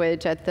second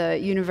language at the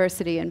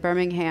university in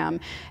Birmingham,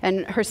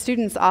 and her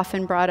students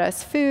often brought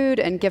us food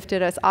and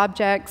gifted us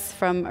objects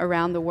from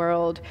around the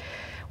world.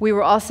 We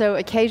were also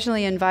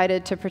occasionally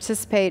invited to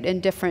participate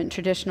in different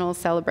traditional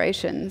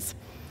celebrations.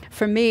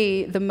 For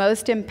me, the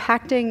most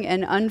impacting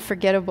and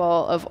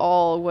unforgettable of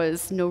all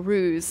was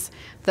Nowruz,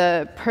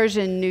 the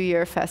Persian New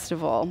Year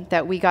festival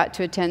that we got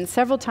to attend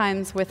several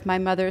times with my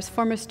mother's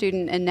former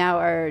student and now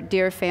our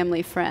dear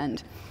family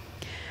friend.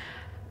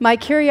 My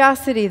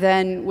curiosity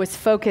then was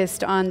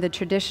focused on the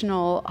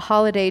traditional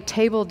holiday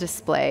table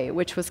display,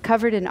 which was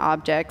covered in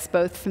objects,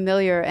 both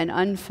familiar and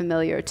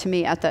unfamiliar to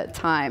me at that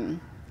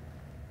time.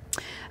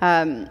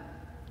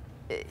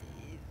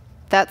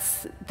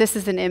 This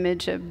is an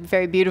image, a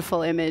very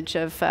beautiful image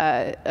of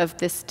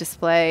this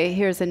display.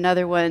 Here's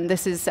another one.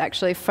 This is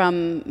actually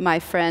from my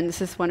friend.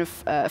 This is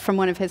from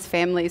one of his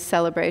family's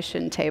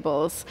celebration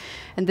tables.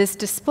 And this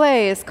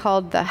display is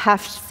called the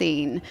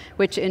Hafsin,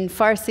 which in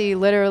Farsi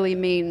literally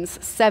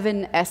means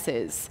 7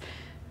 S's,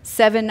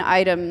 7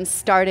 items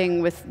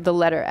starting with the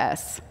letter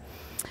S.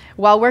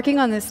 While working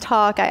on this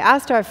talk, I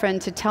asked our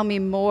friend to tell me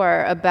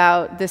more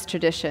about this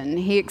tradition.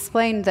 He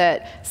explained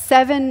that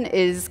 7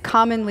 is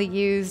commonly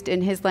used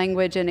in his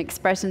language in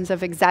expressions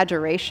of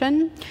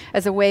exaggeration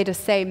as a way to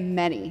say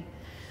many.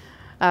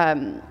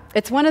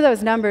 It's one of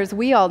those numbers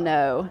we all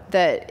know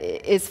that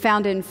is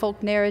found in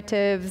folk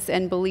narratives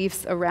and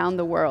beliefs around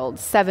the world.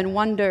 7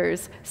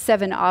 wonders,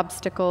 7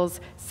 obstacles,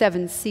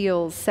 7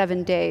 seals,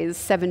 7 days,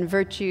 7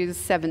 virtues,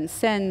 7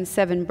 sins,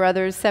 7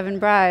 brothers, 7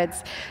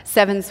 brides,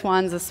 7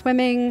 swans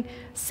a-swimming,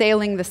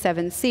 sailing the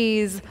 7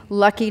 seas,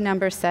 lucky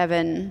number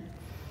 7.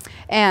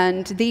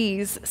 And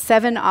these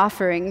 7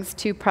 offerings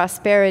to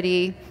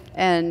prosperity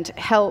and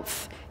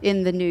health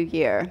in the new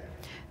year.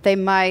 They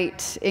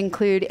might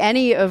include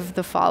any of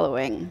the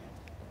following: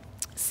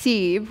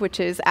 Sib, which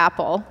is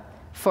apple,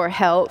 for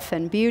health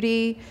and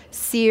beauty;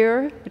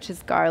 Sir, which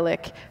is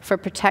garlic, for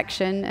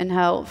protection and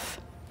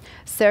health;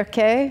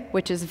 Serke,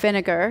 which is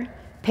vinegar,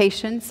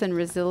 patience and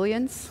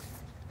resilience;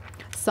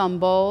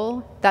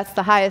 Sambol, that's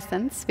the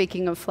hyacinth,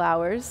 speaking of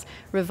flowers,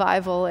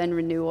 revival and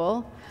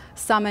renewal;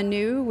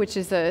 Samanu, which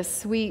is a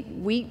sweet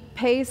wheat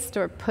paste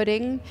or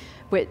pudding,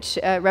 which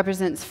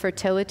represents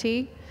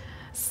fertility;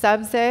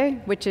 Sabze,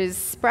 which is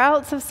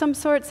sprouts of some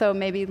sort, so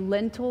maybe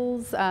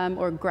lentils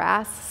or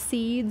grass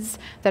seeds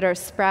that are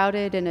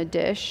sprouted in a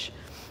dish,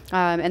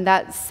 and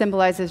that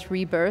symbolizes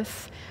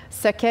rebirth;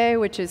 Sake,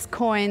 which is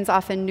coins,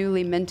 often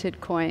newly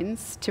minted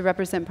coins, to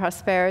represent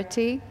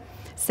prosperity;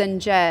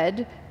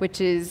 Senjed, which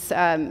is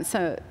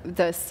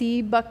the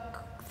sea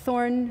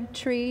buckthorn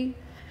tree,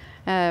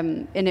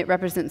 and it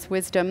represents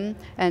wisdom;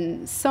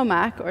 and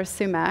Somak, or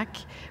sumac,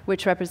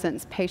 which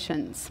represents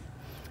patience.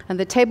 And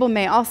the table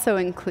may also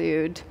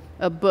include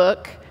a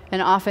book,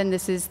 and often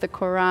this is the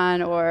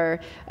Quran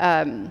or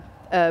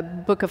a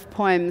book of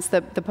poems,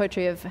 the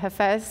poetry of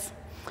Hafez,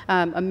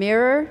 a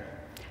mirror,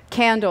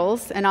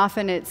 candles, and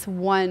often it's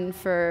one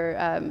for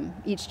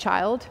each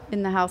child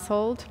in the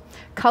household,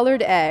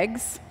 colored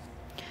eggs,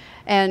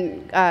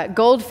 and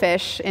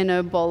goldfish in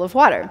a bowl of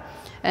water.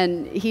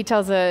 And he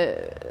tells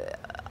a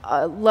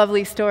a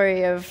lovely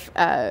story of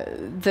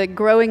the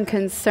growing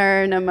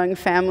concern among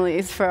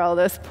families for all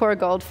those poor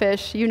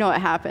goldfish. You know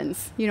what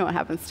happens. You know what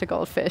happens to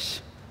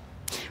goldfish.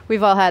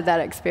 We've all had that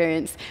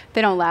experience.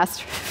 They don't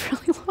last for a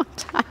really long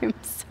time.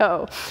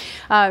 So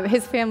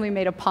his family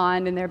made a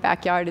pond in their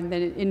backyard and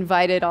then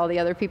invited all the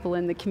other people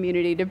in the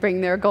community to bring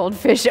their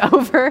goldfish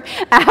over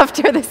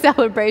after the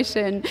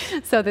celebration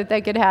so that they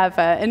could have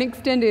an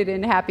extended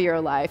and happier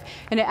life.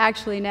 And it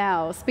actually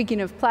now, speaking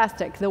of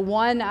plastic, the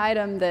one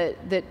item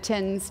that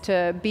tends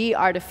to be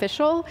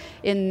artificial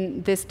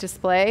in this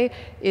display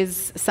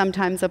is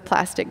sometimes a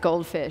plastic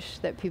goldfish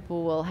that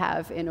people will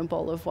have in a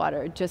bowl of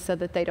water, just so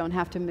that they don't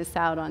have to miss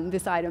out on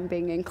this item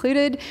being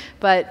included,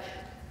 but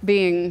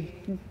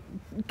being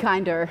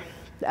kinder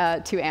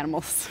to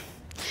animals.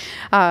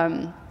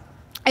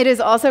 It is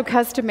also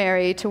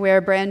customary to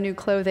wear brand new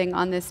clothing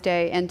on this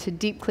day and to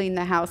deep clean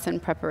the house in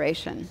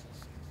preparation.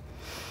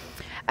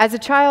 As a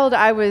child,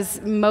 I was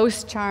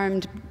most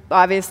charmed,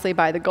 obviously,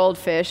 by the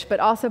goldfish, but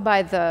also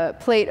by the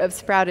plate of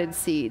sprouted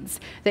seeds.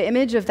 The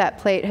image of that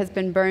plate has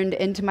been burned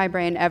into my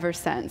brain ever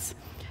since.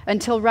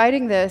 Until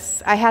writing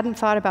this, I hadn't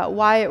thought about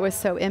why it was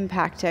so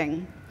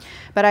impacting.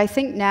 But I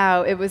think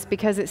now it was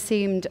because it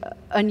seemed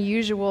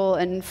unusual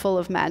and full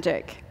of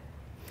magic.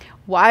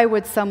 Why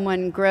would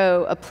someone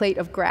grow a plate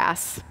of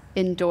grass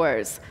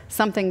indoors,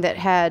 something that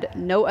had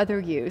no other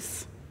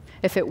use,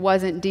 if it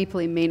wasn't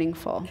deeply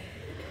meaningful?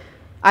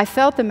 I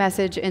felt the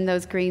message in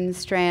those green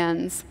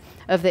strands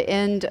of the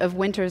end of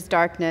winter's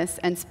darkness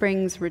and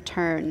spring's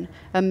return,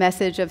 a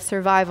message of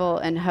survival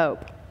and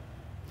hope.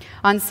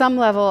 On some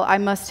level, I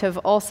must have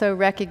also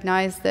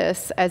recognized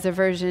this as a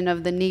version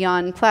of the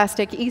neon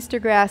plastic Easter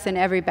grass in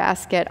every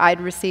basket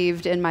I'd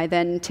received in my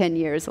then 10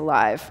 years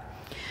alive.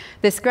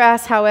 This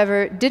grass,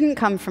 however, didn't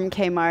come from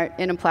Kmart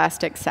in a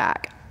plastic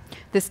sack.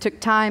 This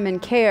took time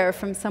and care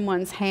from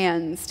someone's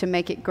hands to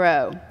make it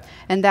grow,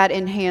 and that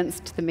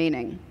enhanced the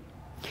meaning.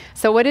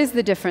 So what is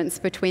the difference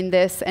between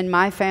this and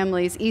my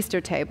family's Easter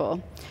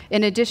table?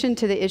 In addition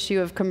to the issue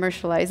of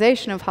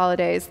commercialization of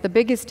holidays, the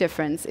biggest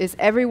difference is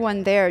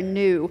everyone there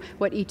knew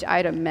what each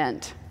item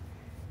meant.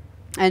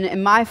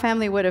 And my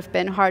family would have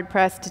been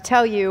hard-pressed to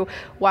tell you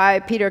why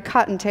Peter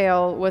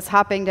Cottontail was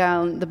hopping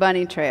down the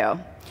bunny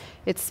trail.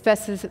 It's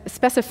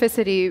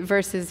specificity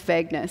versus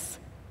vagueness.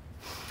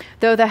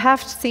 Though the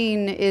haft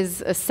scene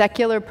is a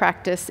secular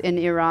practice in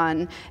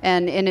Iran,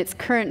 and in its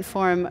current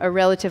form a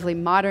relatively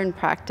modern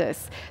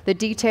practice, the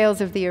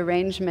details of the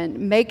arrangement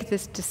make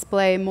this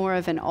display more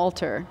of an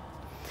altar.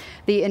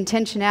 The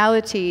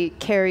intentionality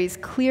carries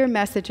clear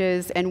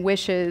messages and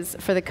wishes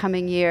for the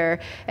coming year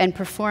and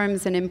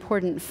performs an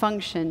important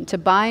function to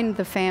bind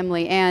the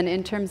family and,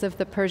 in terms of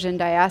the Persian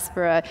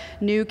diaspora,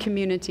 new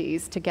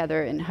communities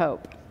together in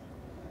hope.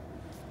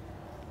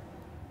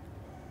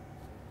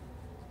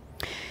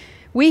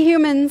 We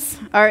humans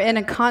are in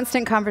a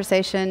constant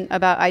conversation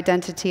about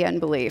identity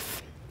and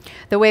belief.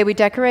 The way we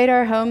decorate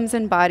our homes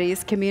and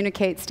bodies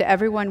communicates to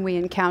everyone we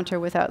encounter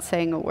without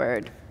saying a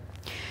word.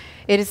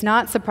 It is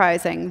not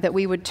surprising that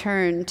we would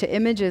turn to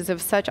images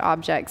of such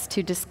objects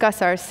to discuss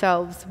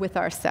ourselves with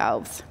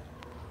ourselves.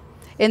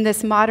 In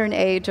this modern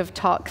age of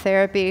talk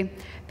therapy,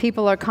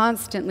 people are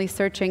constantly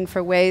searching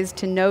for ways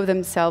to know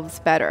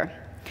themselves better.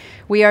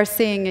 We are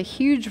seeing a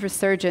huge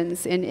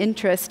resurgence in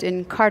interest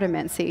in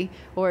cartomancy,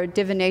 or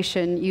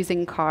divination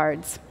using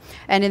cards,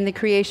 and in the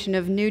creation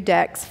of new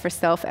decks for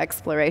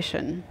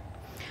self-exploration.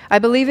 I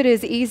believe it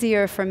is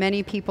easier for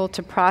many people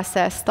to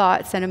process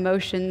thoughts and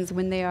emotions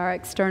when they are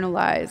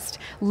externalized,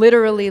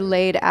 literally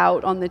laid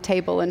out on the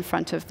table in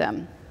front of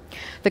them.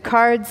 The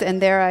cards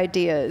and their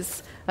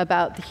ideas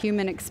about the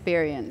human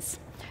experience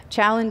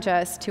challenge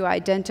us to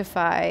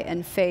identify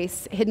and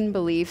face hidden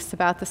beliefs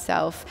about the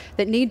self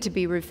that need to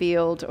be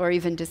revealed or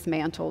even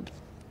dismantled.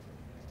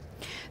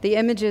 The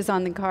images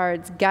on the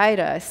cards guide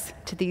us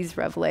to these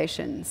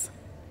revelations.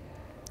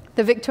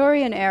 The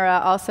Victorian era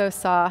also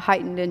saw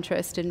heightened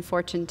interest in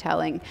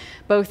fortune-telling,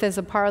 both as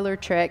a parlor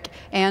trick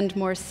and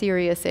more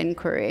serious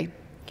inquiry.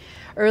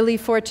 Early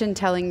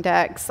fortune-telling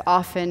decks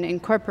often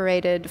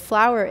incorporated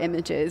flower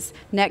images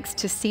next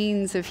to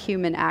scenes of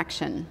human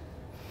action.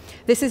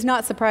 This is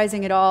not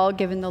surprising at all,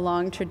 given the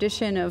long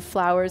tradition of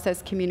flowers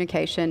as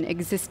communication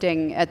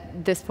existing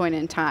at this point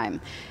in time.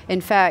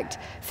 In fact,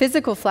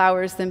 physical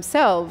flowers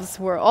themselves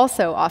were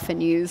also often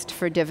used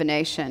for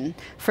divination.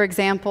 For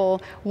example,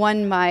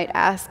 one might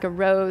ask a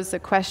rose a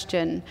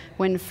question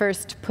when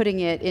first putting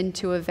it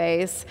into a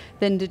vase,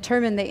 then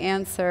determine the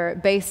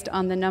answer based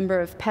on the number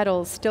of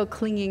petals still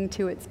clinging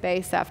to its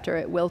base after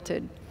it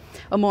wilted.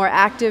 A more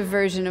active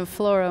version of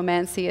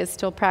floromancy is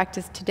still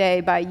practiced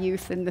today by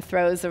youth in the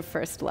throes of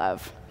first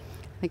love.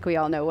 I think we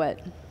all know what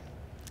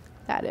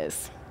that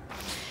is.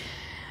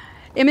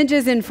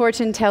 Images in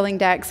fortune-telling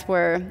decks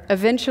were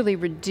eventually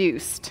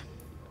reduced,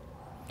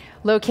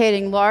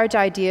 locating large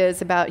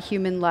ideas about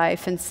human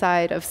life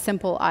inside of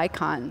simple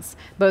icons,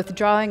 both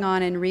drawing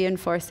on and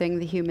reinforcing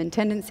the human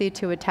tendency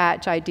to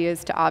attach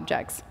ideas to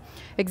objects.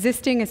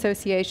 Existing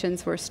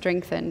associations were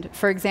strengthened.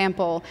 For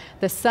example,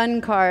 the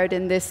sun card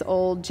in this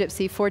old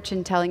gypsy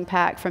fortune-telling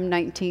pack from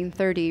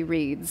 1930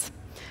 reads,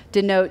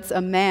 denotes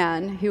a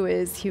man who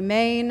is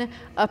humane,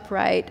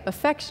 upright,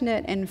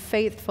 affectionate, and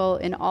faithful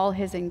in all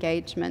his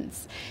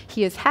engagements.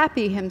 He is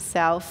happy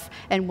himself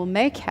and will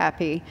make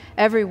happy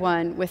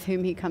everyone with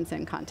whom he comes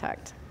in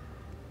contact.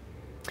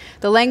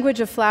 The language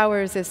of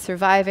flowers is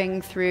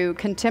surviving through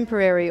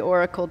contemporary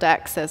oracle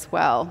decks as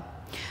well.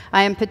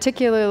 I am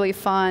particularly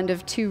fond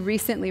of 2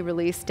 recently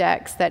released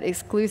decks that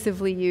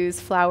exclusively use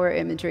flower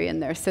imagery in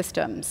their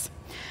systems.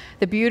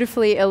 The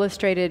beautifully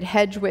illustrated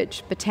Hedge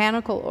Witch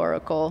Botanical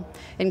Oracle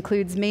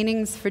includes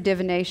meanings for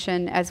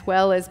divination as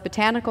well as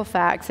botanical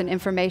facts and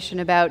information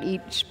about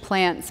each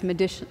plant's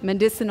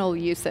medicinal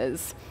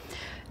uses.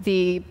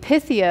 The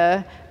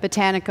Pythia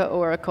Botanica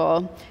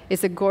Oracle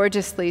is a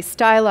gorgeously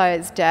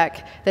stylized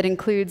deck that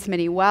includes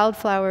many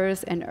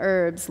wildflowers and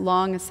herbs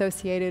long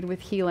associated with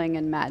healing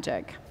and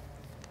magic.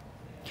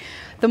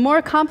 The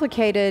more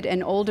complicated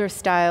and older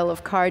style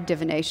of card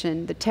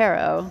divination, the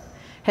tarot,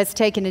 has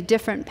taken a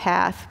different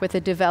path with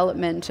the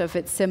development of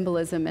its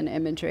symbolism and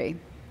imagery.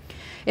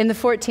 In the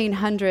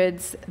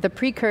 1400s, the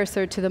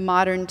precursor to the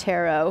modern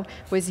tarot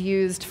was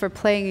used for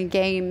playing a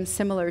game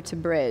similar to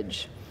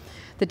bridge.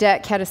 The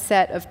deck had a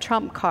set of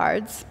trump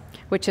cards,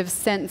 which have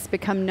since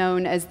become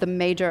known as the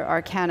major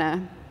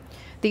arcana.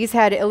 These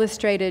had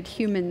illustrated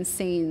human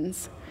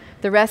scenes.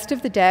 The rest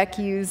of the deck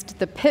used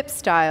the pip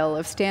style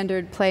of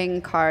standard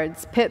playing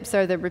cards. Pips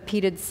are the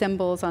repeated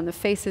symbols on the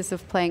faces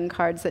of playing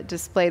cards that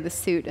display the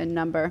suit and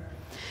number.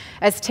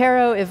 As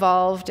tarot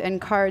evolved and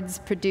cards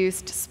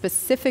produced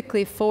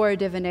specifically for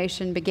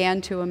divination began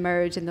to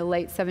emerge in the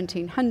late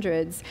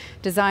 1700s,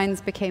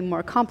 designs became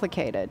more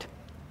complicated.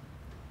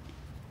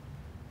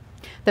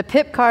 The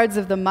pip cards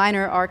of the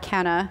minor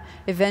arcana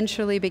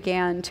eventually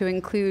began to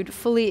include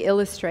fully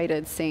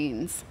illustrated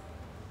scenes.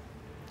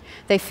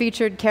 They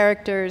featured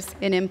characters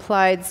in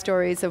implied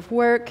stories of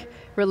work,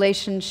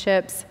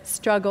 relationships,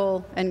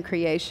 struggle, and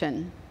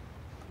creation.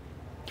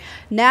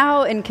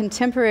 Now, in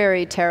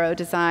contemporary tarot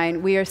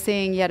design, we are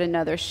seeing yet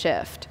another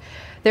shift.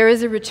 There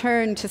is a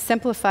return to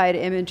simplified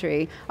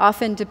imagery,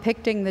 often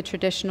depicting the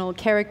traditional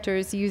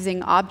characters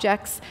using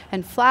objects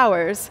and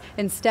flowers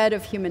instead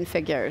of human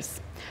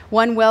figures.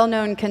 One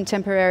well-known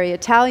contemporary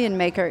Italian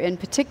maker in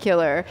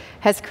particular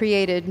has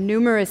created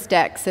numerous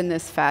decks in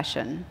this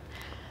fashion.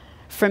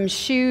 From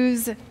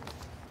shoes,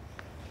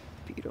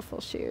 beautiful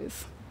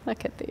shoes,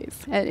 look at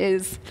these. It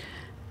is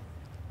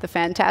the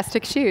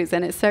fantastic shoes,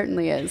 and it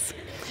certainly is,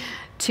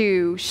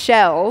 to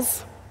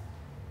shells,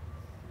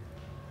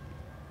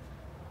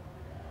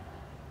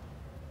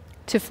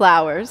 to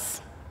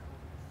flowers.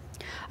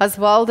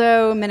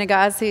 Osvaldo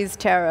Menegassi's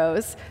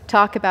tarots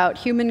talk about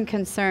human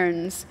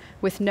concerns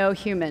with no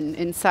human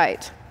in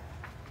sight.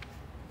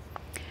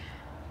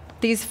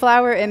 These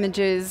flower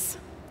images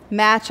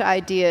match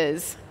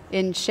ideas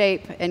in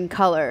shape and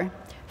color.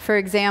 For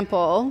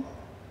example,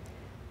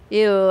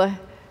 Il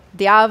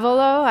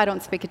Diavolo, I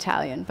don't speak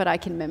Italian, but I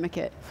can mimic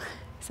it.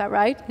 Is that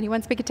right?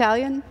 Anyone speak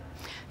Italian?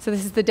 So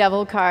this is the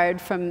devil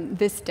card from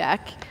this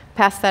deck.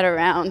 Pass that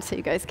around so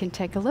you guys can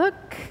take a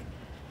look.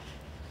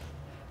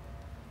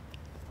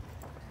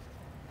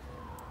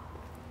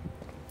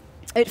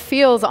 It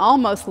feels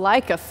almost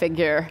like a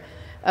figure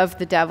of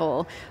the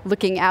devil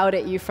looking out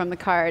at you from the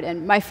card.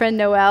 And my friend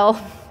Noelle,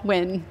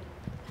 when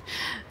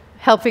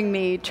helping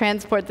me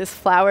transport this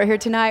flower here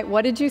tonight,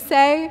 what did you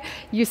say?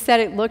 You said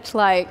it looked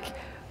like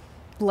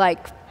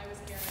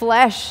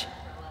flesh.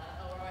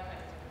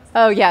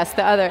 Oh yes,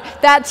 the other.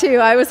 That too.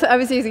 I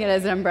was using it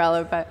as an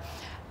umbrella, but.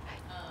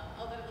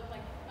 Although it looked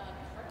like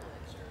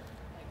cartilage or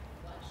like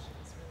flesh,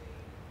 it's really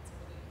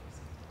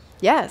interesting.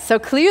 Yeah, so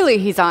clearly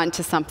he's on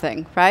to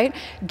something, right?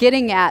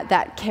 Getting at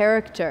that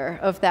character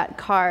of that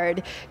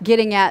card,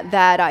 getting at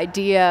that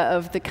idea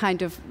of the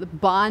kind of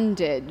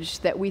bondage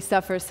that we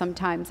suffer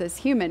sometimes as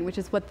human, which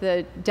is what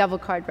the devil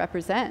card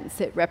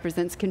represents. It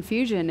represents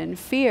confusion and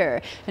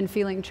fear and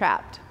feeling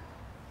trapped.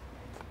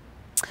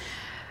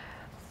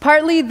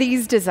 Partly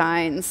these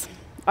designs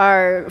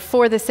are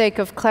for the sake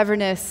of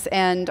cleverness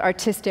and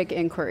artistic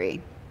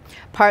inquiry.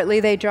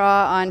 Partly they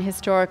draw on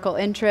historical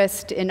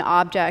interest in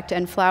object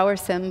and flower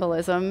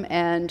symbolism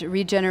and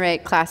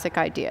regenerate classic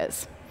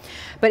ideas.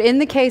 But in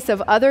the case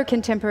of other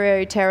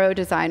contemporary tarot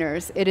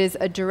designers, it is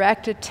a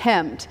direct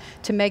attempt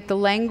to make the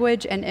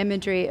language and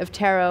imagery of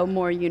tarot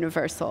more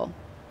universal.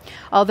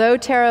 Although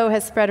tarot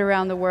has spread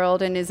around the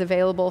world and is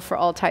available for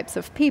all types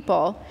of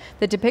people,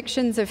 the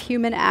depictions of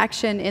human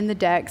action in the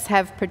decks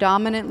have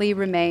predominantly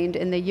remained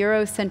in the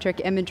Eurocentric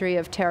imagery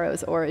of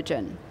tarot's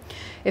origin.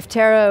 If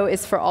tarot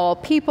is for all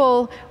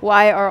people,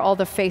 why are all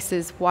the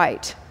faces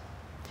white?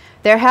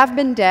 There have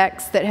been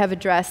decks that have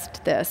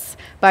addressed this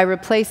by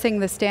replacing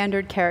the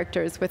standard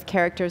characters with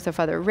characters of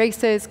other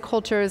races,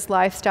 cultures,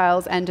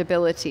 lifestyles, and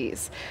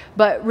abilities.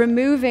 But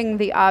removing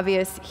the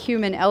obvious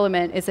human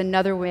element is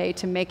another way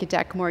to make a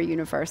deck more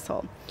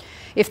universal.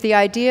 If the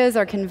ideas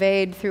are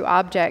conveyed through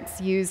objects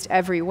used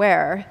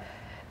everywhere,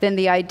 then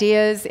the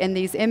ideas in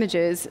these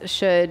images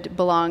should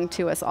belong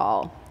to us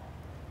all.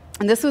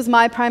 And this was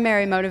my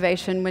primary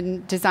motivation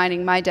when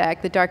designing my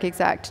deck, the Dark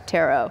Exact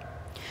Tarot.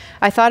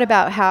 I thought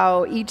about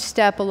how each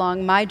step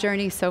along my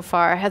journey so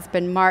far has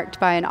been marked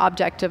by an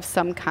object of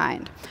some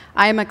kind.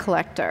 I am a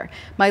collector.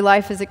 My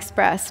life is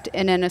expressed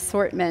in an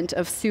assortment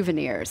of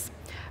souvenirs.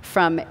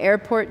 From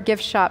airport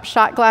gift shop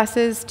shot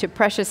glasses to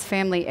precious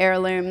family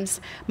heirlooms,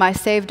 my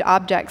saved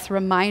objects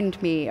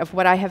remind me of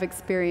what I have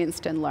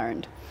experienced and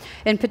learned.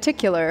 In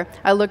particular,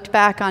 I looked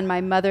back on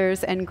my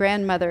mother's and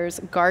grandmother's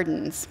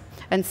gardens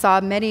and saw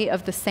many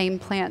of the same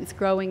plants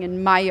growing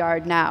in my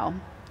yard now.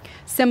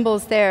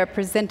 Symbols there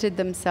presented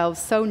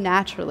themselves so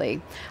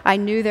naturally, I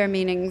knew their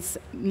meanings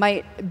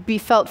might be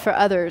felt for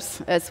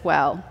others as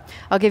well.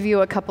 I'll give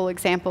you a couple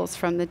examples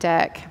from the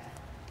deck.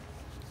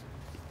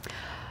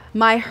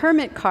 My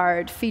Hermit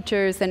card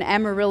features an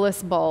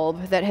amaryllis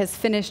bulb that has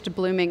finished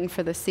blooming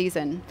for the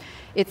season.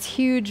 Its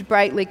huge,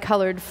 brightly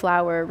colored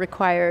flower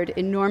required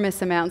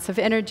enormous amounts of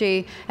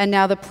energy, and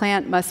now the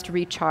plant must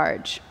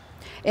recharge.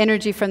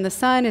 Energy from the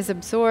sun is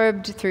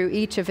absorbed through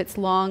each of its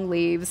long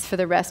leaves for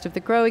the rest of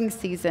the growing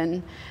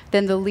season.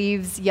 Then the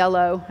leaves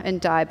yellow and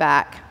die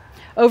back.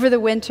 Over the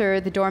winter,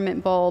 the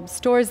dormant bulb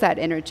stores that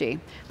energy,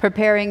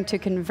 preparing to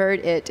convert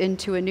it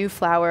into a new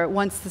flower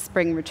once the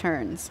spring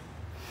returns.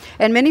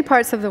 In many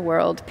parts of the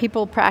world,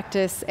 people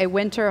practice a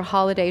winter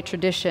holiday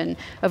tradition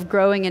of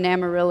growing an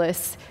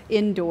amaryllis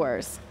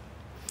indoors.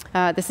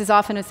 This is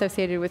often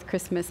associated with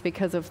Christmas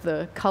because of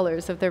the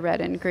colors of the red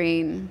and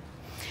green.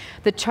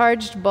 The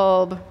charged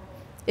bulb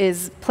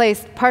is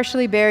placed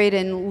partially buried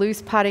in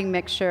loose potting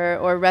mixture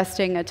or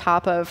resting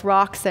atop of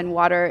rocks and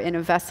water in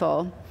a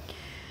vessel.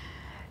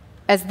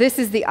 As this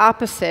is the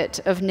opposite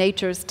of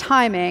nature's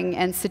timing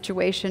and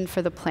situation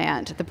for the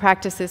plant, the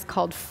practice is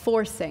called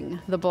forcing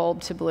the bulb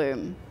to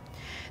bloom.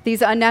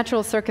 These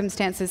unnatural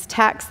circumstances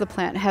tax the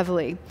plant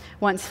heavily.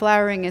 Once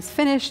flowering is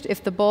finished,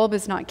 if the bulb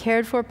is not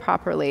cared for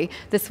properly,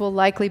 this will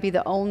likely be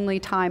the only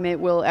time it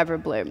will ever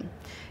bloom.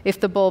 If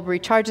the bulb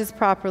recharges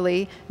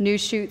properly, new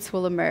shoots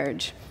will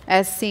emerge,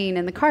 as seen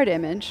in the card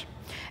image,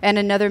 and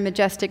another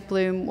majestic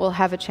bloom will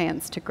have a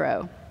chance to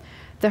grow.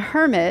 The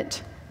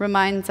hermit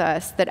reminds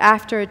us that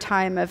after a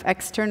time of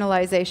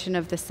externalization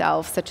of the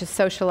self, such as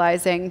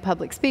socializing,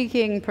 public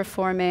speaking,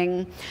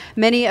 performing,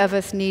 many of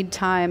us need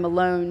time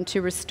alone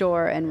to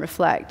restore and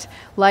reflect.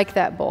 Like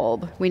that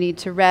bulb, we need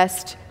to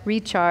rest,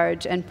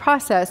 recharge, and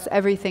process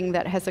everything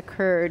that has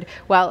occurred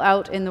while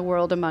out in the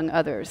world among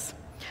others.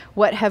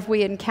 What have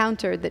we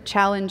encountered that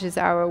challenges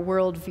our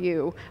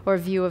worldview or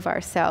view of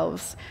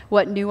ourselves?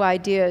 What new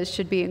ideas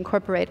should be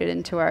incorporated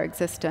into our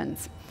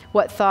existence?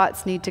 What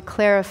thoughts need to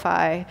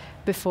clarify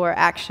before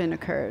action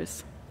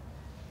occurs?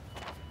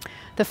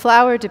 The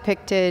flower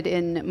depicted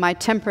in my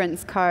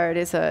temperance card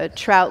is a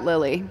trout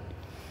lily,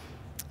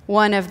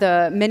 one of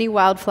the many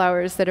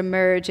wildflowers that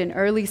emerge in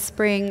early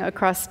spring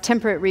across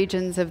temperate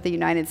regions of the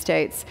United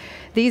States.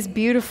 These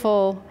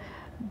beautiful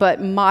but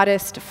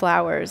modest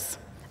flowers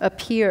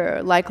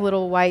appear like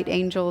little white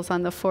angels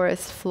on the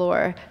forest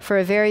floor for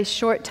a very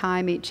short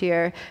time each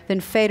year, then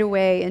fade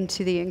away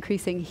into the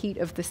increasing heat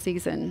of the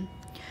season.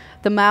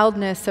 The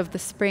mildness of the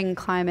spring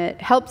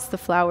climate helps the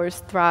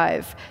flowers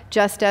thrive,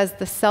 just as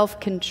the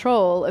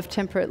self-control of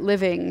temperate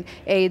living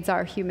aids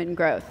our human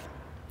growth.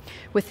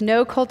 With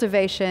no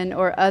cultivation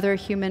or other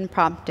human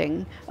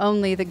prompting,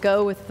 only the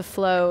go with the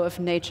flow of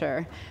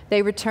nature,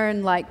 they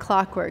return like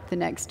clockwork the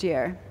next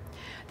year.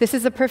 This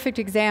is a perfect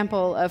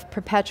example of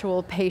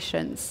perpetual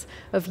patience,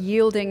 of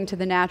yielding to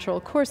the natural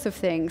course of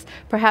things,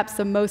 perhaps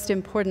the most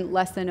important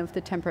lesson of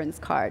the temperance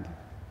card.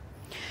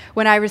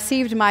 When I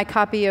received my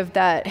copy of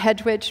that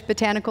Hedwig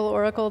botanical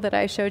oracle that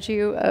I showed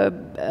you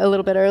a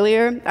little bit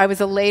earlier, I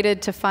was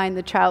elated to find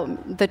the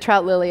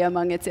trout lily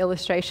among its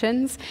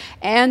illustrations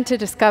and to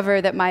discover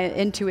that my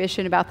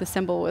intuition about the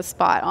symbol was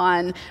spot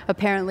on.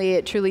 Apparently,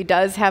 it truly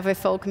does have a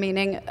folk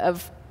meaning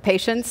of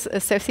patience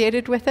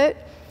associated with it.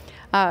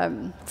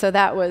 So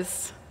that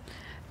was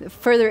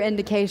further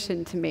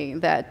indication to me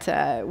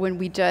that when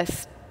we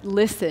just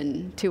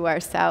listen to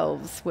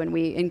ourselves, when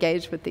we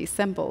engage with these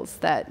symbols,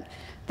 that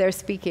they're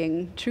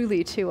speaking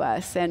truly to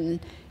us and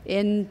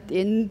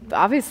in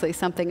obviously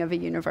something of a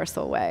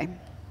universal way.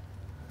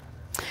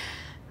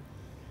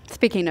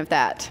 Speaking of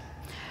that,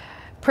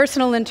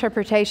 personal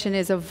interpretation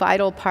is a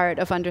vital part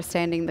of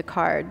understanding the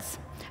cards,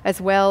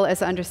 as well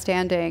as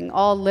understanding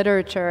all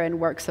literature and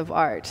works of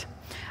art.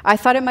 I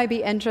thought it might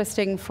be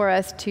interesting for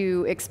us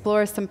to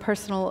explore some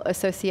personal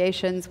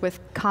associations with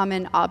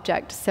common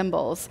object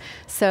symbols.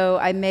 So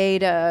I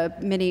made a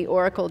mini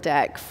oracle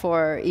deck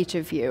for each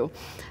of you.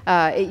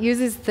 It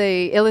uses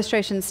the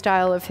illustration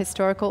style of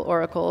historical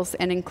oracles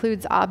and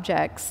includes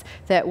objects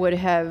that would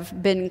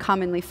have been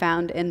commonly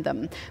found in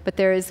them. But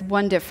there is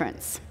one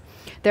difference.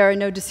 There are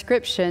no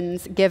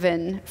descriptions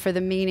given for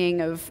the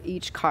meaning of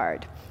each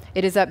card.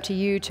 It is up to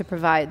you to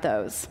provide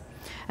those.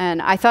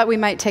 And I thought we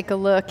might take a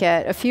look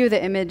at a few of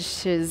the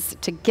images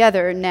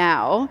together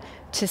now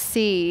to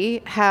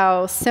see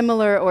how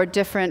similar or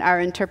different our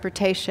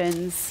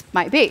interpretations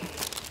might be.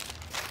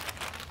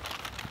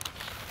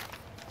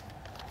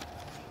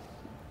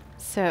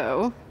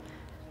 So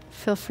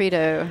feel free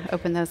to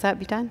open those up.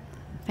 You done?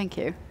 Thank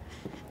you.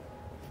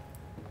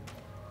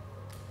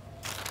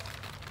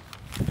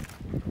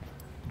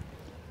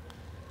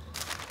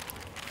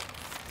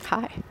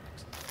 Hi.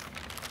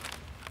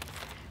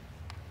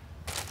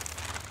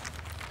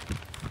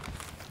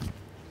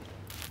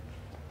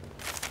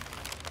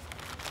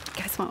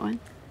 You guys want one?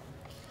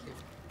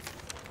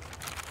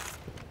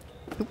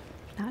 Oop,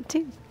 not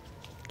two.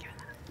 Give it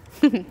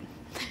that. There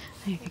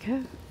you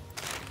go.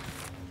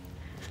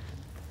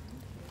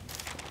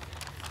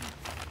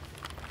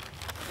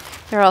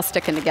 They're all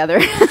sticking together.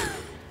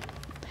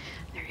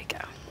 There you go.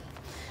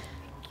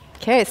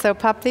 Okay, so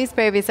pop these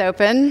babies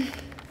open.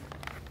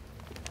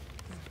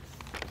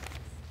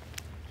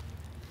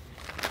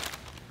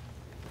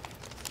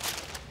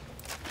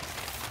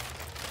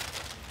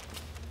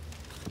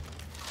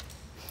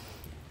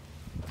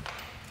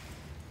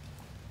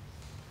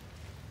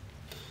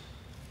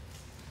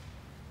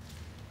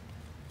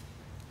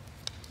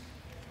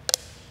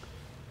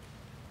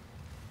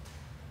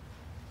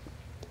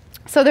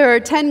 So there are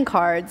 10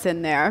 cards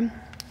in there,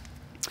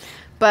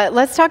 but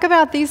let's talk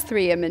about these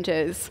 3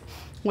 images,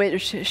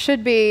 which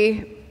should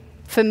be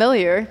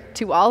familiar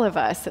to all of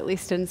us, at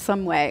least in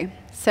some way.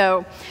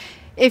 So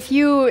if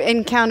you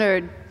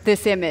encountered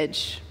this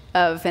image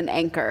of an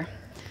anchor,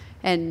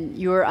 and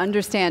your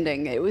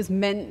understanding it was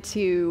meant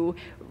to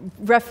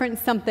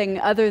reference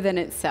something other than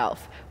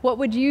itself, what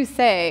would you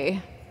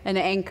say an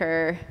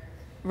anchor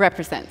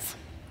represents?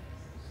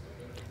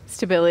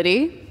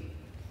 Stability.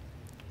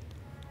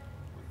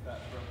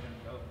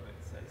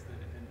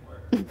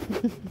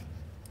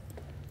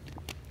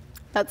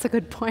 That's a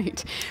good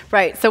point.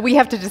 Right, so we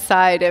have to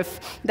decide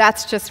if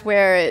that's just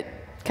where it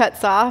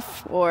cuts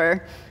off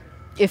or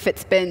if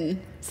it's been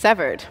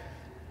severed.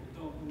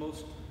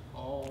 Most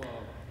all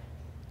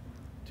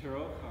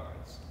tarot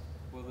cards,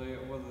 whether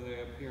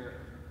they appear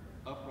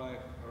upright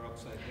or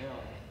upside down,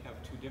 have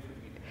 2 different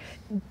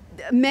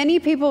meanings. Many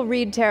people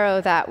read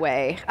tarot that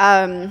way.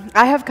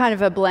 I have kind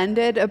of a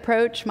blended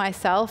approach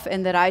myself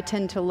in that I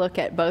tend to look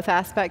at both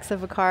aspects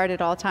of a card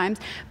at all times.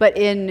 But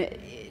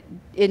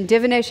in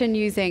divination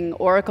using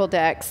oracle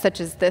decks, such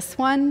as this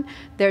one,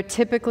 there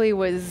typically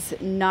was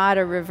not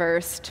a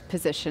reversed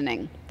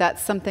positioning.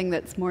 That's something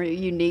that's more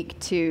unique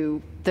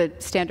to the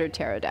standard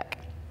tarot deck.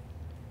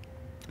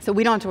 So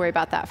we don't have to worry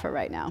about that for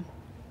right now.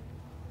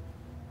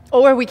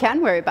 Or we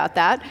can worry about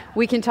that.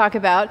 We can talk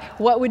about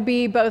what would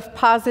be both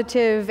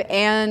positive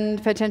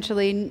and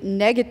potentially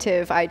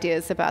negative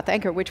ideas about the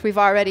anchor, which we've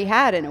already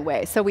had in a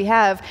way. So we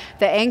have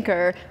the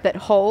anchor that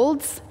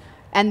holds,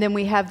 and then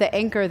we have the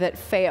anchor that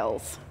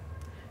fails.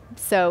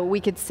 So we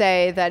could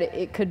say that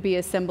it could be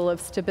a symbol of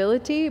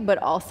stability, but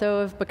also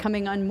of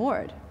becoming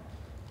unmoored.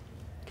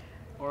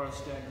 Or a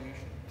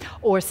stagnation.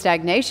 Or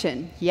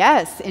stagnation,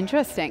 yes,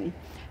 interesting.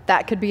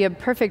 That could be a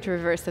perfect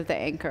reverse of the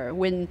anchor,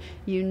 when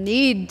you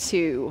need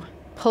to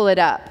pull it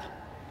up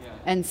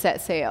and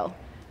set sail,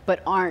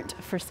 but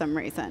aren't for some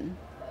reason.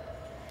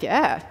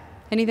 Yeah.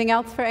 Anything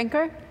else for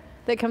anchor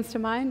that comes to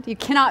mind? You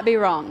cannot be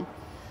wrong.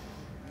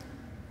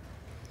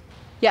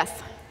 Yes?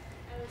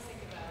 I was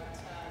thinking about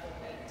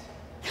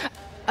the weight.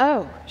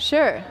 Oh,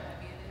 sure. Maybe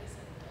it is,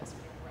 and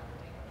sort of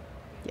grounding.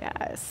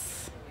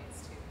 Yes.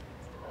 Relates to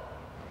physical.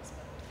 I was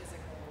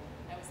thinking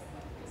about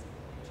the physical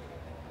nature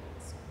of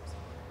it.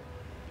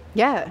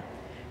 Yeah.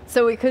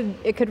 So it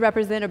could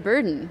represent a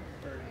burden.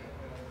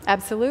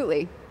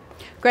 Absolutely.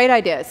 Great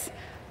ideas.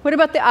 What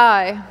about the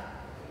eye?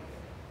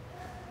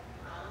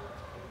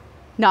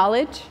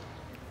 Knowledge?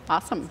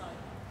 Awesome.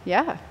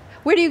 Yeah.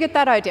 Where do you get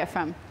that idea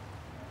from?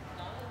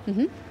 Mm-hmm.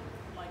 Like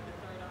the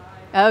third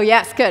eye. Oh,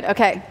 yes, good.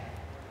 Okay.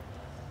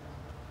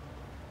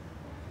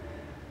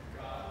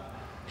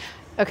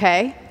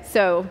 Okay,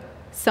 so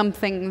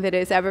something that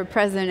is ever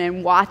present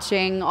and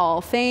watching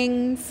all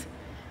things.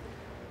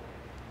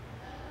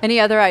 Any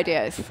other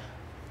ideas? Just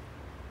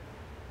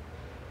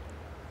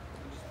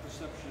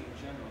perception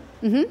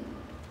in general. Mm-hmm.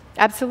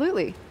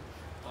 Absolutely.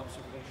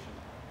 Observation.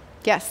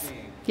 Yes.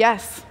 Seeing.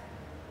 Yes.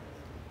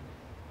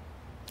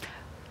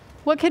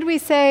 What could we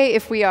say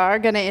if we are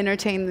going to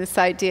entertain this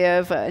idea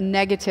of a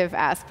negative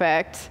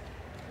aspect?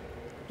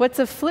 What's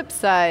a flip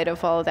side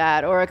of all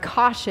that? Or a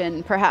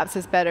caution, perhaps,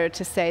 is better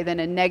to say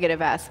than a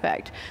negative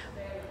aspect.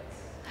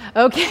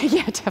 Okay,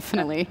 yeah,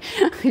 definitely.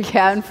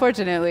 Yeah,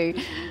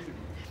 unfortunately.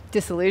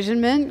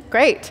 Disillusionment,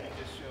 great. If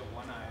you just show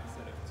one eye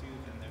instead of 2,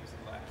 then there's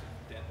a lack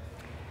of depth.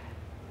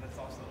 That's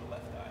also the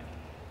left eye.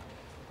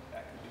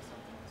 That could be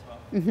something as well.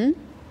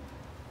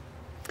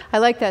 Mm-hmm. I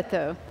like that,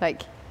 though,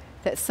 like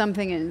that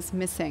something is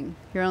missing.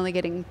 You're only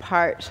getting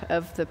part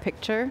of the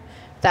picture.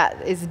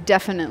 That is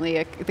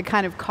definitely the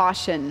kind of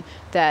caution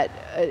that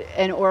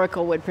an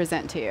oracle would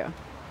present to you.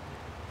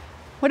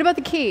 What about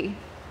the key?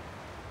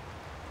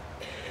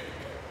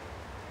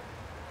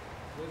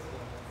 Wisdom.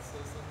 It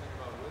says something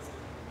about wisdom.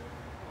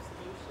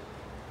 Solution.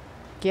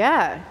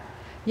 Yeah.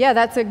 Yeah,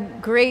 that's a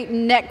great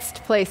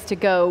next place to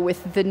go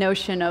with the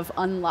notion of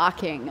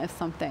unlocking of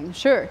something.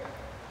 Sure. I always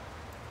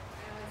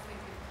think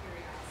of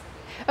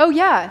curiosity. Oh,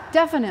 yeah,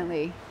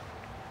 definitely.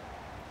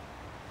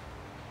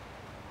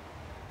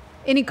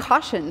 any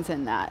cautions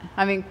in that?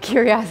 I mean,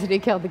 curiosity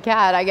killed the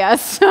cat, I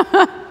guess. Well, if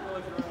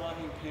you're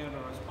unlocking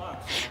Pandora's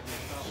box,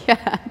 you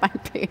Yeah, it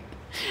might be.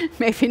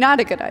 Maybe not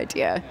a good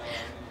idea.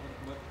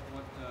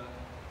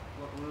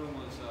 what room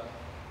was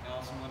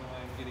Alice in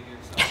Wonderland getting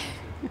yourself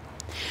into?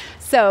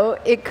 So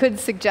it could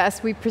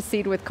suggest we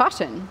proceed with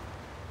caution.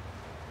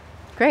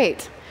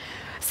 Great.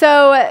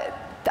 So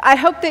I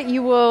hope that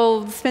you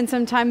will spend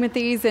some time with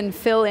these and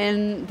fill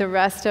in the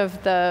rest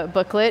of the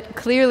booklet.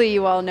 Clearly,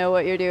 you all know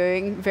what you're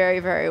doing very,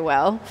 very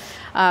well.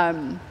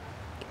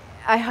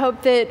 I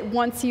hope that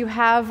once you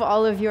have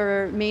all of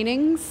your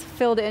meanings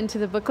filled into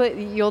the booklet,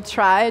 you'll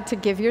try to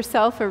give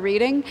yourself a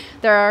reading.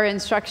 There are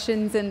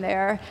instructions in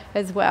there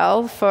as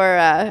well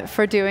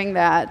for doing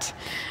that.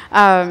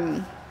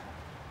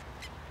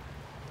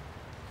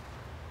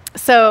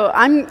 So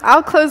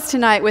I'll close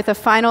tonight with a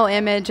final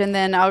image, and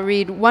then I'll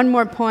read one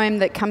more poem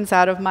that comes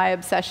out of my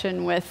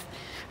obsession with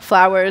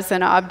flowers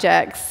and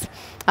objects.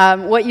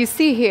 What you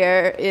see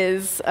here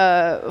is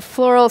a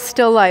floral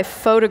still life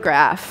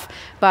photograph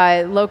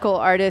by local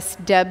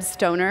artist Deb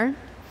Stoner.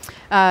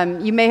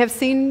 You may have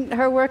seen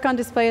her work on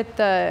display at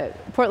the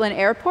Portland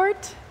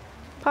airport,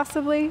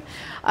 possibly.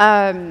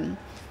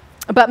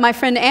 But my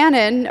friend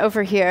Annan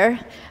over here,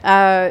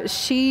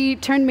 she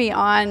turned me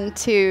on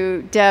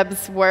to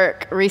Deb's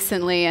work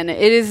recently, and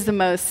it is the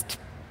most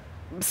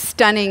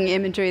stunning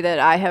imagery that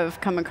I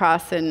have come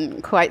across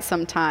in quite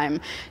some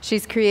time.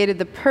 She's created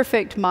the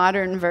perfect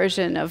modern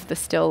version of the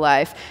still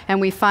life,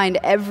 and we find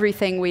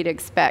everything we'd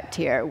expect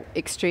here: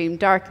 extreme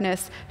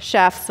darkness,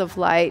 shafts of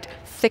light,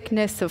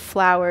 thickness of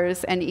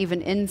flowers, and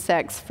even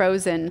insects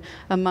frozen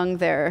among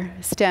their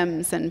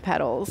stems and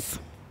petals.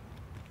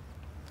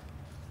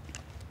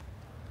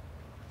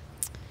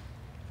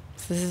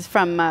 So this is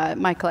from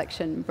my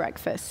collection,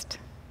 Breakfast,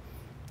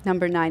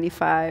 number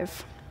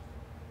 95.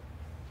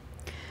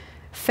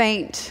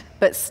 Faint,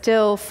 but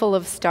still full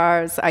of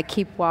stars, I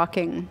keep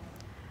walking,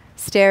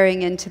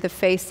 staring into the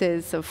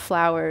faces of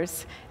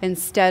flowers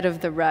instead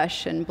of the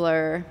rush and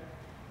blur.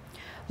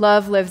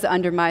 Love lives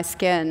under my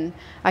skin.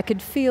 I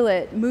could feel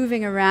it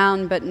moving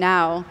around, but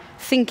now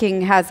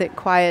thinking has it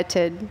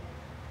quieted.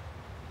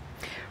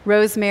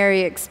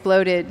 Rosemary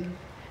exploded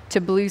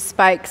to blue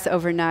spikes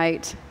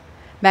overnight.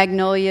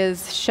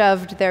 Magnolias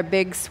shoved their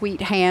big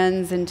sweet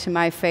hands into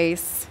my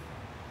face.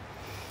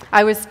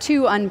 I was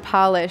too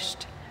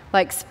unpolished,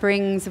 like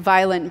spring's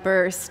violent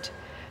burst,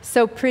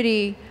 so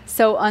pretty,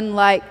 so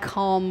unlike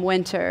calm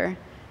winter.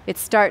 It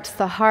starts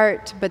the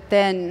heart, but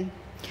then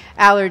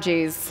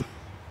allergies,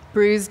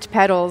 bruised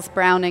petals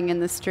browning in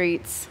the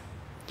streets.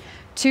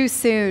 Too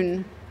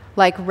soon,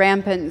 like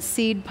rampant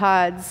seed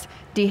pods,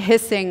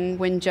 dehissing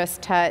when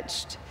just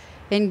touched.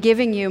 In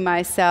giving you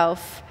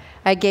myself,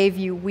 I gave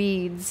you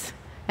weeds,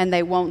 and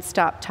they won't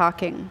stop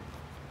talking.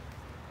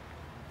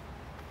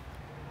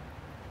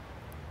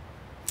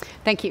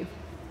 Thank you.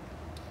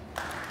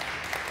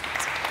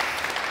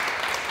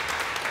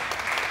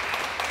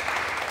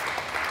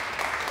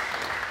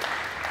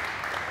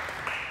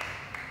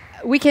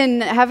 We can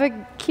have a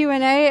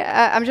Q&A.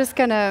 I'm just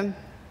gonna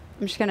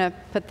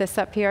put this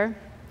up here.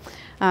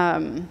 I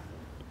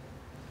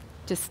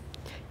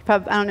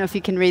don't know if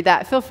you can read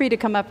that. Feel free to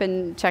come up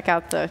and check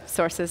out the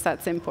sources.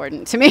 That's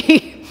important to me. Do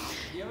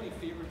you have any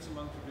favorites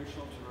among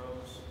traditional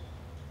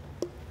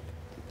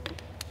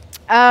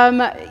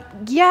tarots?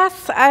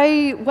 Yes,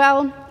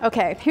 well,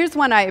 okay, here's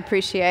one I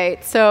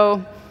appreciate.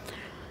 So,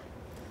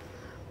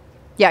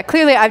 yeah,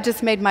 clearly I've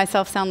just made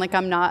myself sound like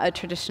I'm not a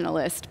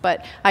traditionalist,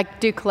 but I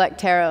do collect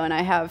tarot, and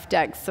I have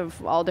decks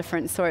of all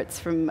different sorts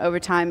from over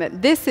time.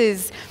 But this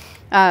is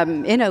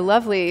in a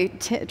lovely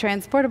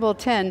transportable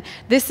tin.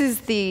 This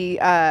is the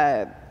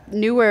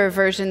newer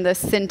version, the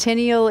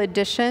Centennial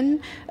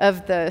edition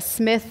of the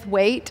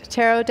Smith-Waite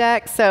tarot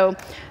deck. So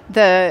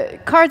the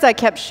cards I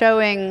kept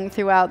showing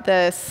throughout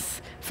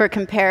this for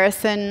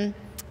comparison,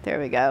 there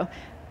we go.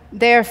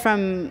 They're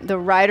from the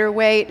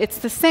Rider-Waite. It's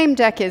the same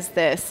deck as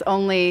this,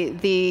 only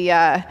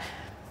the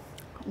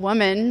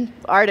woman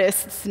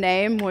artist's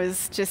name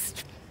was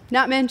just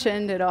not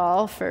mentioned at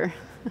all for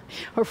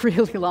a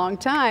really long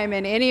time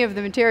in any of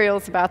the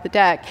materials about the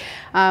deck.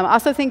 I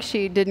also think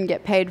she didn't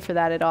get paid for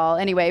that at all.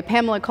 Anyway,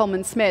 Pamela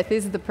Coleman Smith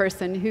is the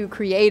person who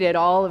created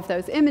all of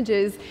those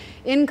images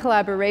in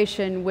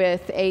collaboration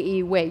with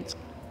A.E. Waite.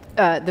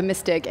 The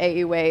mystic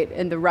A.E. Waite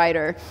and the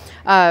writer.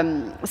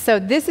 So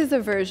this is a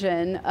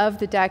version of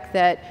the deck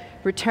that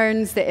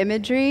returns the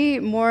imagery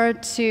more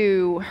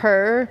to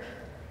her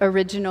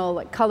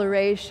original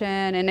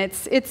coloration, and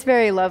it's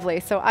very lovely.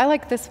 So I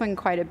like this one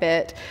quite a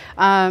bit.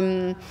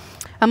 I'm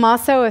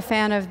also a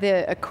fan of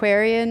the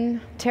Aquarian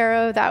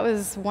tarot. That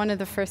was one of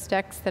the first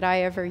decks that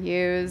I ever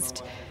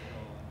used.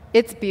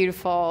 It's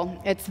beautiful.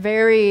 It's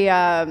very,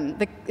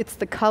 it's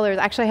the colors.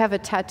 Actually, I have a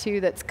tattoo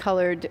that's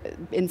colored,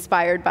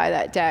 inspired by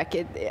that deck.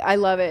 I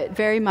love it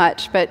very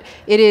much, but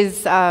it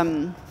is,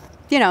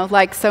 you know,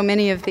 like so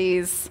many of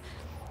these,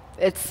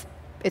 it's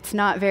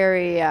not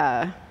very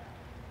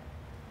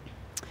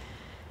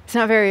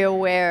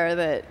aware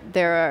that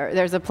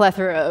there's a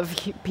plethora of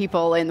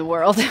people in the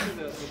world.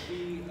 The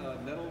bee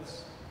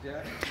nettles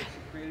deck that she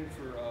created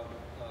for,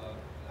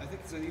 I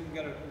think it's even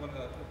got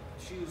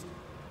she used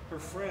her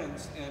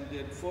friends and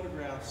did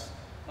photographs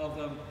of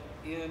them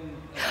in.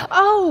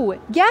 Oh,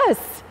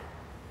 yes.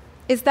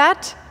 Is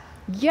that?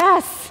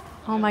 Yes.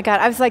 Oh my God,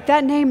 I was like,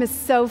 that name is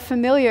so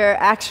familiar.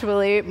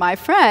 Actually, my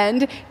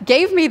friend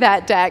gave me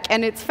that deck,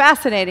 and it's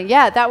fascinating.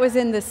 Yeah, that was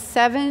in the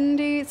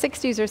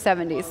 60s or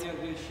 70s. Yeah, she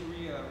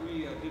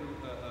did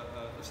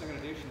a second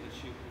edition that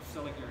she was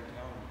selling here in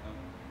town a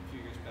few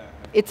years back.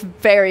 It's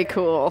very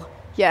cool,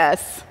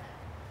 yes.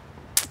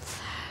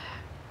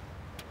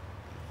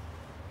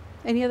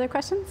 Any other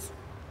questions?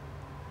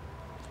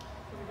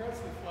 With regards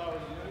to the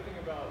flowers, do you know anything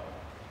about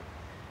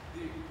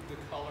the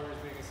colors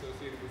being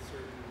associated with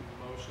certain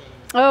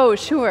emotions? Oh,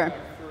 sure.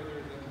 Further than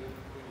when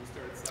you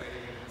started citing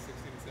it in the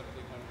 1600s,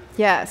 1700s?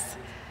 Yes.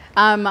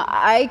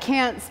 I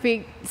can't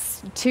speak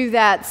to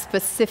that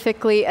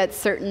specifically at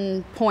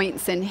certain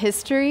points in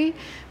history,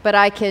 but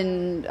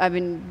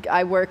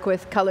I work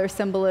with color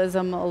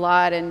symbolism a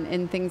lot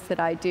in things that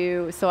I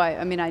do, so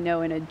I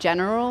know in a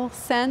general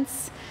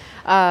sense.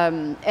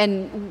 And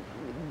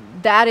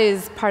that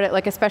is part of,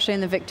 like, especially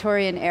in the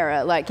Victorian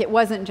era, like, it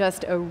wasn't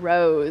just a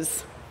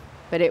rose,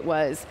 but it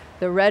was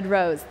the red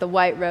rose, the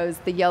white rose,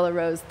 the yellow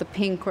rose, the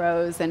pink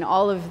rose, and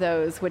all of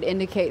those would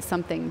indicate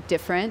something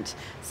different.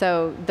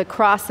 So the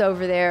crossover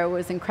there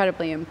was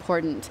incredibly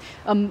important.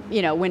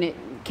 When it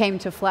came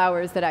to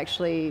flowers that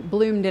actually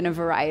bloomed in a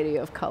variety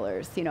of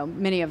colors,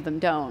 many of them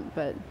don't,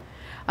 but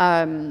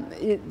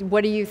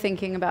what are you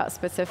thinking about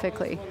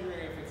specifically? I was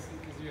wondering if it's,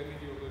 because I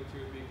think you alluded to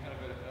it being kind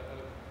of a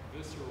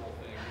visceral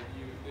thing,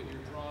 that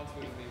you're drawn to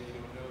it and maybe you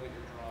don't know that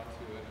you're drawn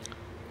to it.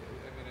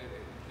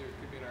 There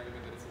could be an argument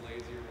that it's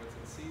lazy or what's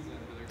in season,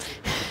 but there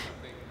could be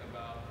something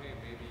about, hey,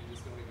 maybe you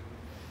just don't even,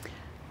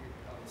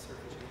 on the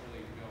surface, you don't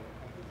really know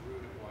kind of the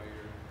root of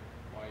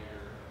why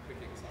you're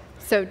picking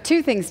something. So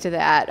two things to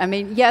that.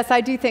 Yes,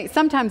 I do think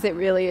sometimes it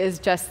really is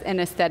just an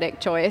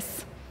aesthetic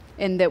choice,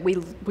 in that we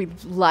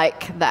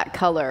like that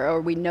color, or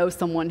we know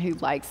someone who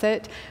likes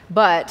it.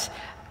 But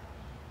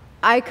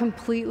I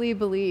completely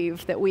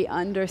believe that we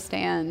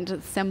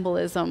understand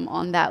symbolism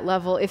on that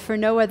level, if for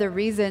no other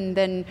reason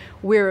than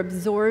we're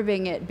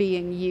absorbing it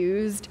being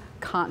used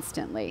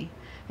constantly.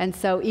 And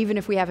so even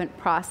if we haven't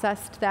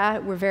processed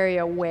that, we're very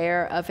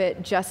aware of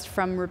it just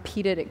from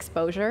repeated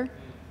exposure,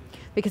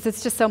 because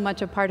it's just so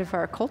much a part of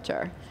our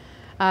culture.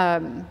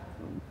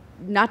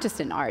 Not just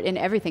in art, in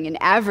everything, in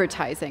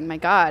advertising, my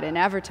God, in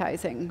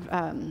advertising,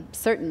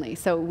 certainly.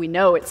 So we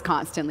know it's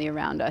constantly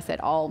around us at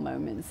all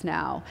moments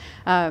now.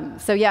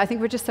 So yeah, I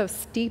think we're just so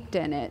steeped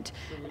in it.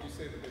 So would you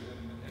say that there's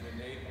an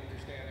innate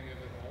understanding of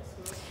it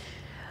also?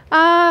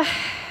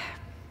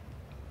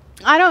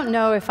 I don't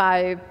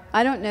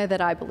know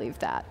that I believe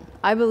that.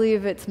 I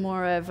believe it's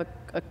more of a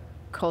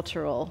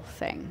cultural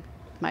thing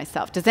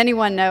myself. Does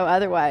anyone know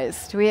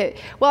otherwise?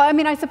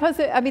 I suppose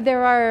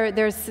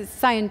there's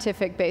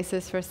scientific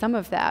basis for some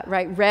of that,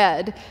 right?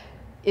 Red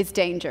is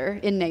danger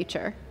in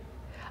nature,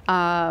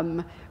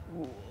 but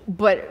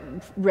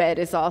red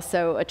is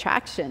also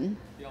attraction.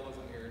 Yellow's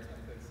an irritant,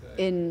 they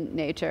say. In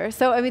nature.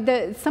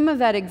 So some of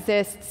that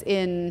exists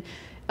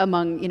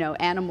among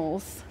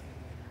animals,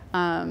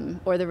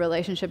 or the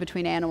relationship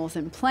between animals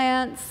and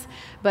plants.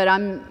 But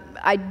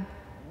I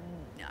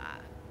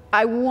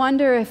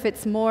wonder if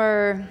it's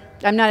more.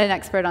 I'm not an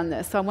expert on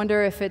this, so I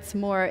wonder if it's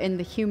more in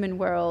the human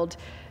world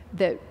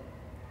that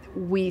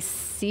we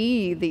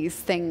see these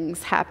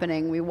things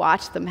happening, we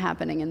watch them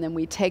happening, and then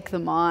we take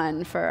them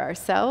on for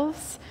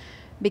ourselves.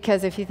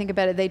 Because if you think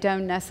about it, they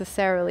don't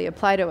necessarily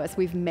apply to us.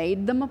 We've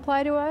made them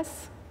apply to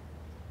us.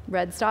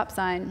 Red stop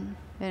sign,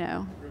 Ruby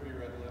red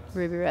lips.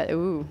 Ruby red,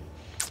 ooh,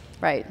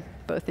 right.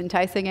 Both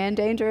enticing and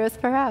dangerous,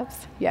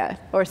 perhaps. Yeah,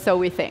 or so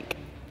we think.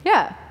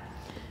 Yeah.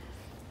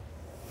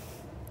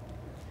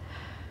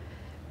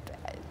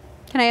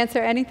 Can I answer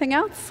anything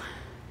else?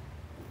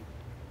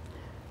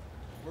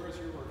 Where is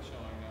your work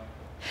showing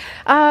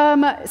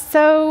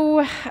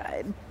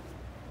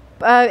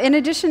now? In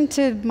addition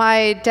to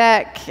my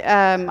deck,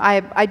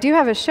 I do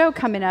have a show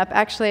coming up.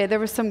 Actually, there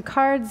were some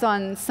cards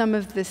on some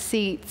of the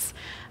seats.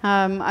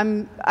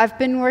 I've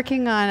been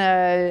working on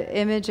an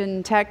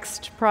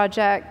Image+Text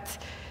project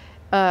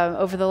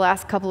over the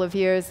last couple of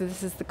years.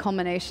 This is the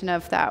culmination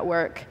of that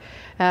work.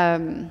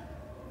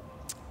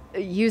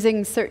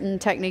 Using certain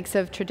techniques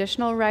of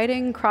traditional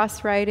writing,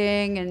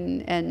 cross-writing,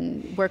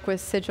 and work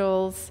with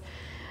sigils.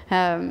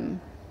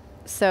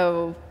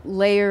 So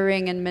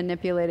layering and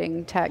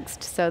manipulating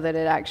text so that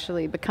it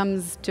actually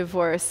becomes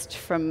divorced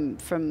from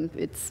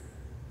its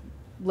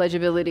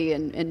legibility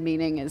and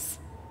meaning as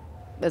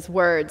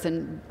words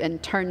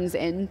and turns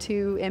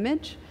into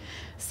image.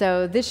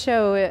 So this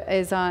show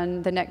is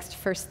on the next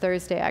first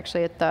Thursday,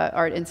 actually, at the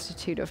Art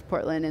Institute of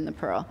Portland in the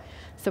Pearl.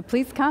 So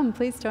please come,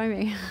 please join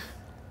me.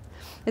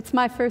 It's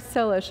my first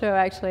solo show,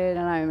 actually, and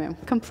I'm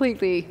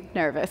completely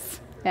nervous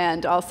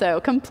and also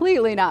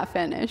completely not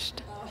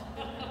finished.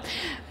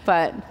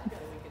 But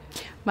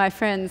my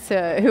friends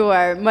who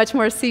are much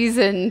more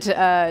seasoned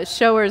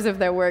showers of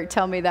their work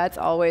tell me that's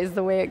always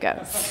the way it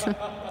goes.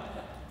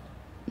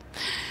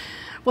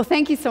 Well,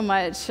 thank you so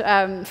much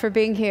for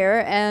being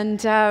here.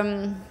 And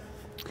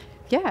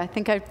yeah, I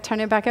think I turn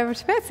it back over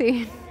to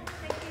Betsy.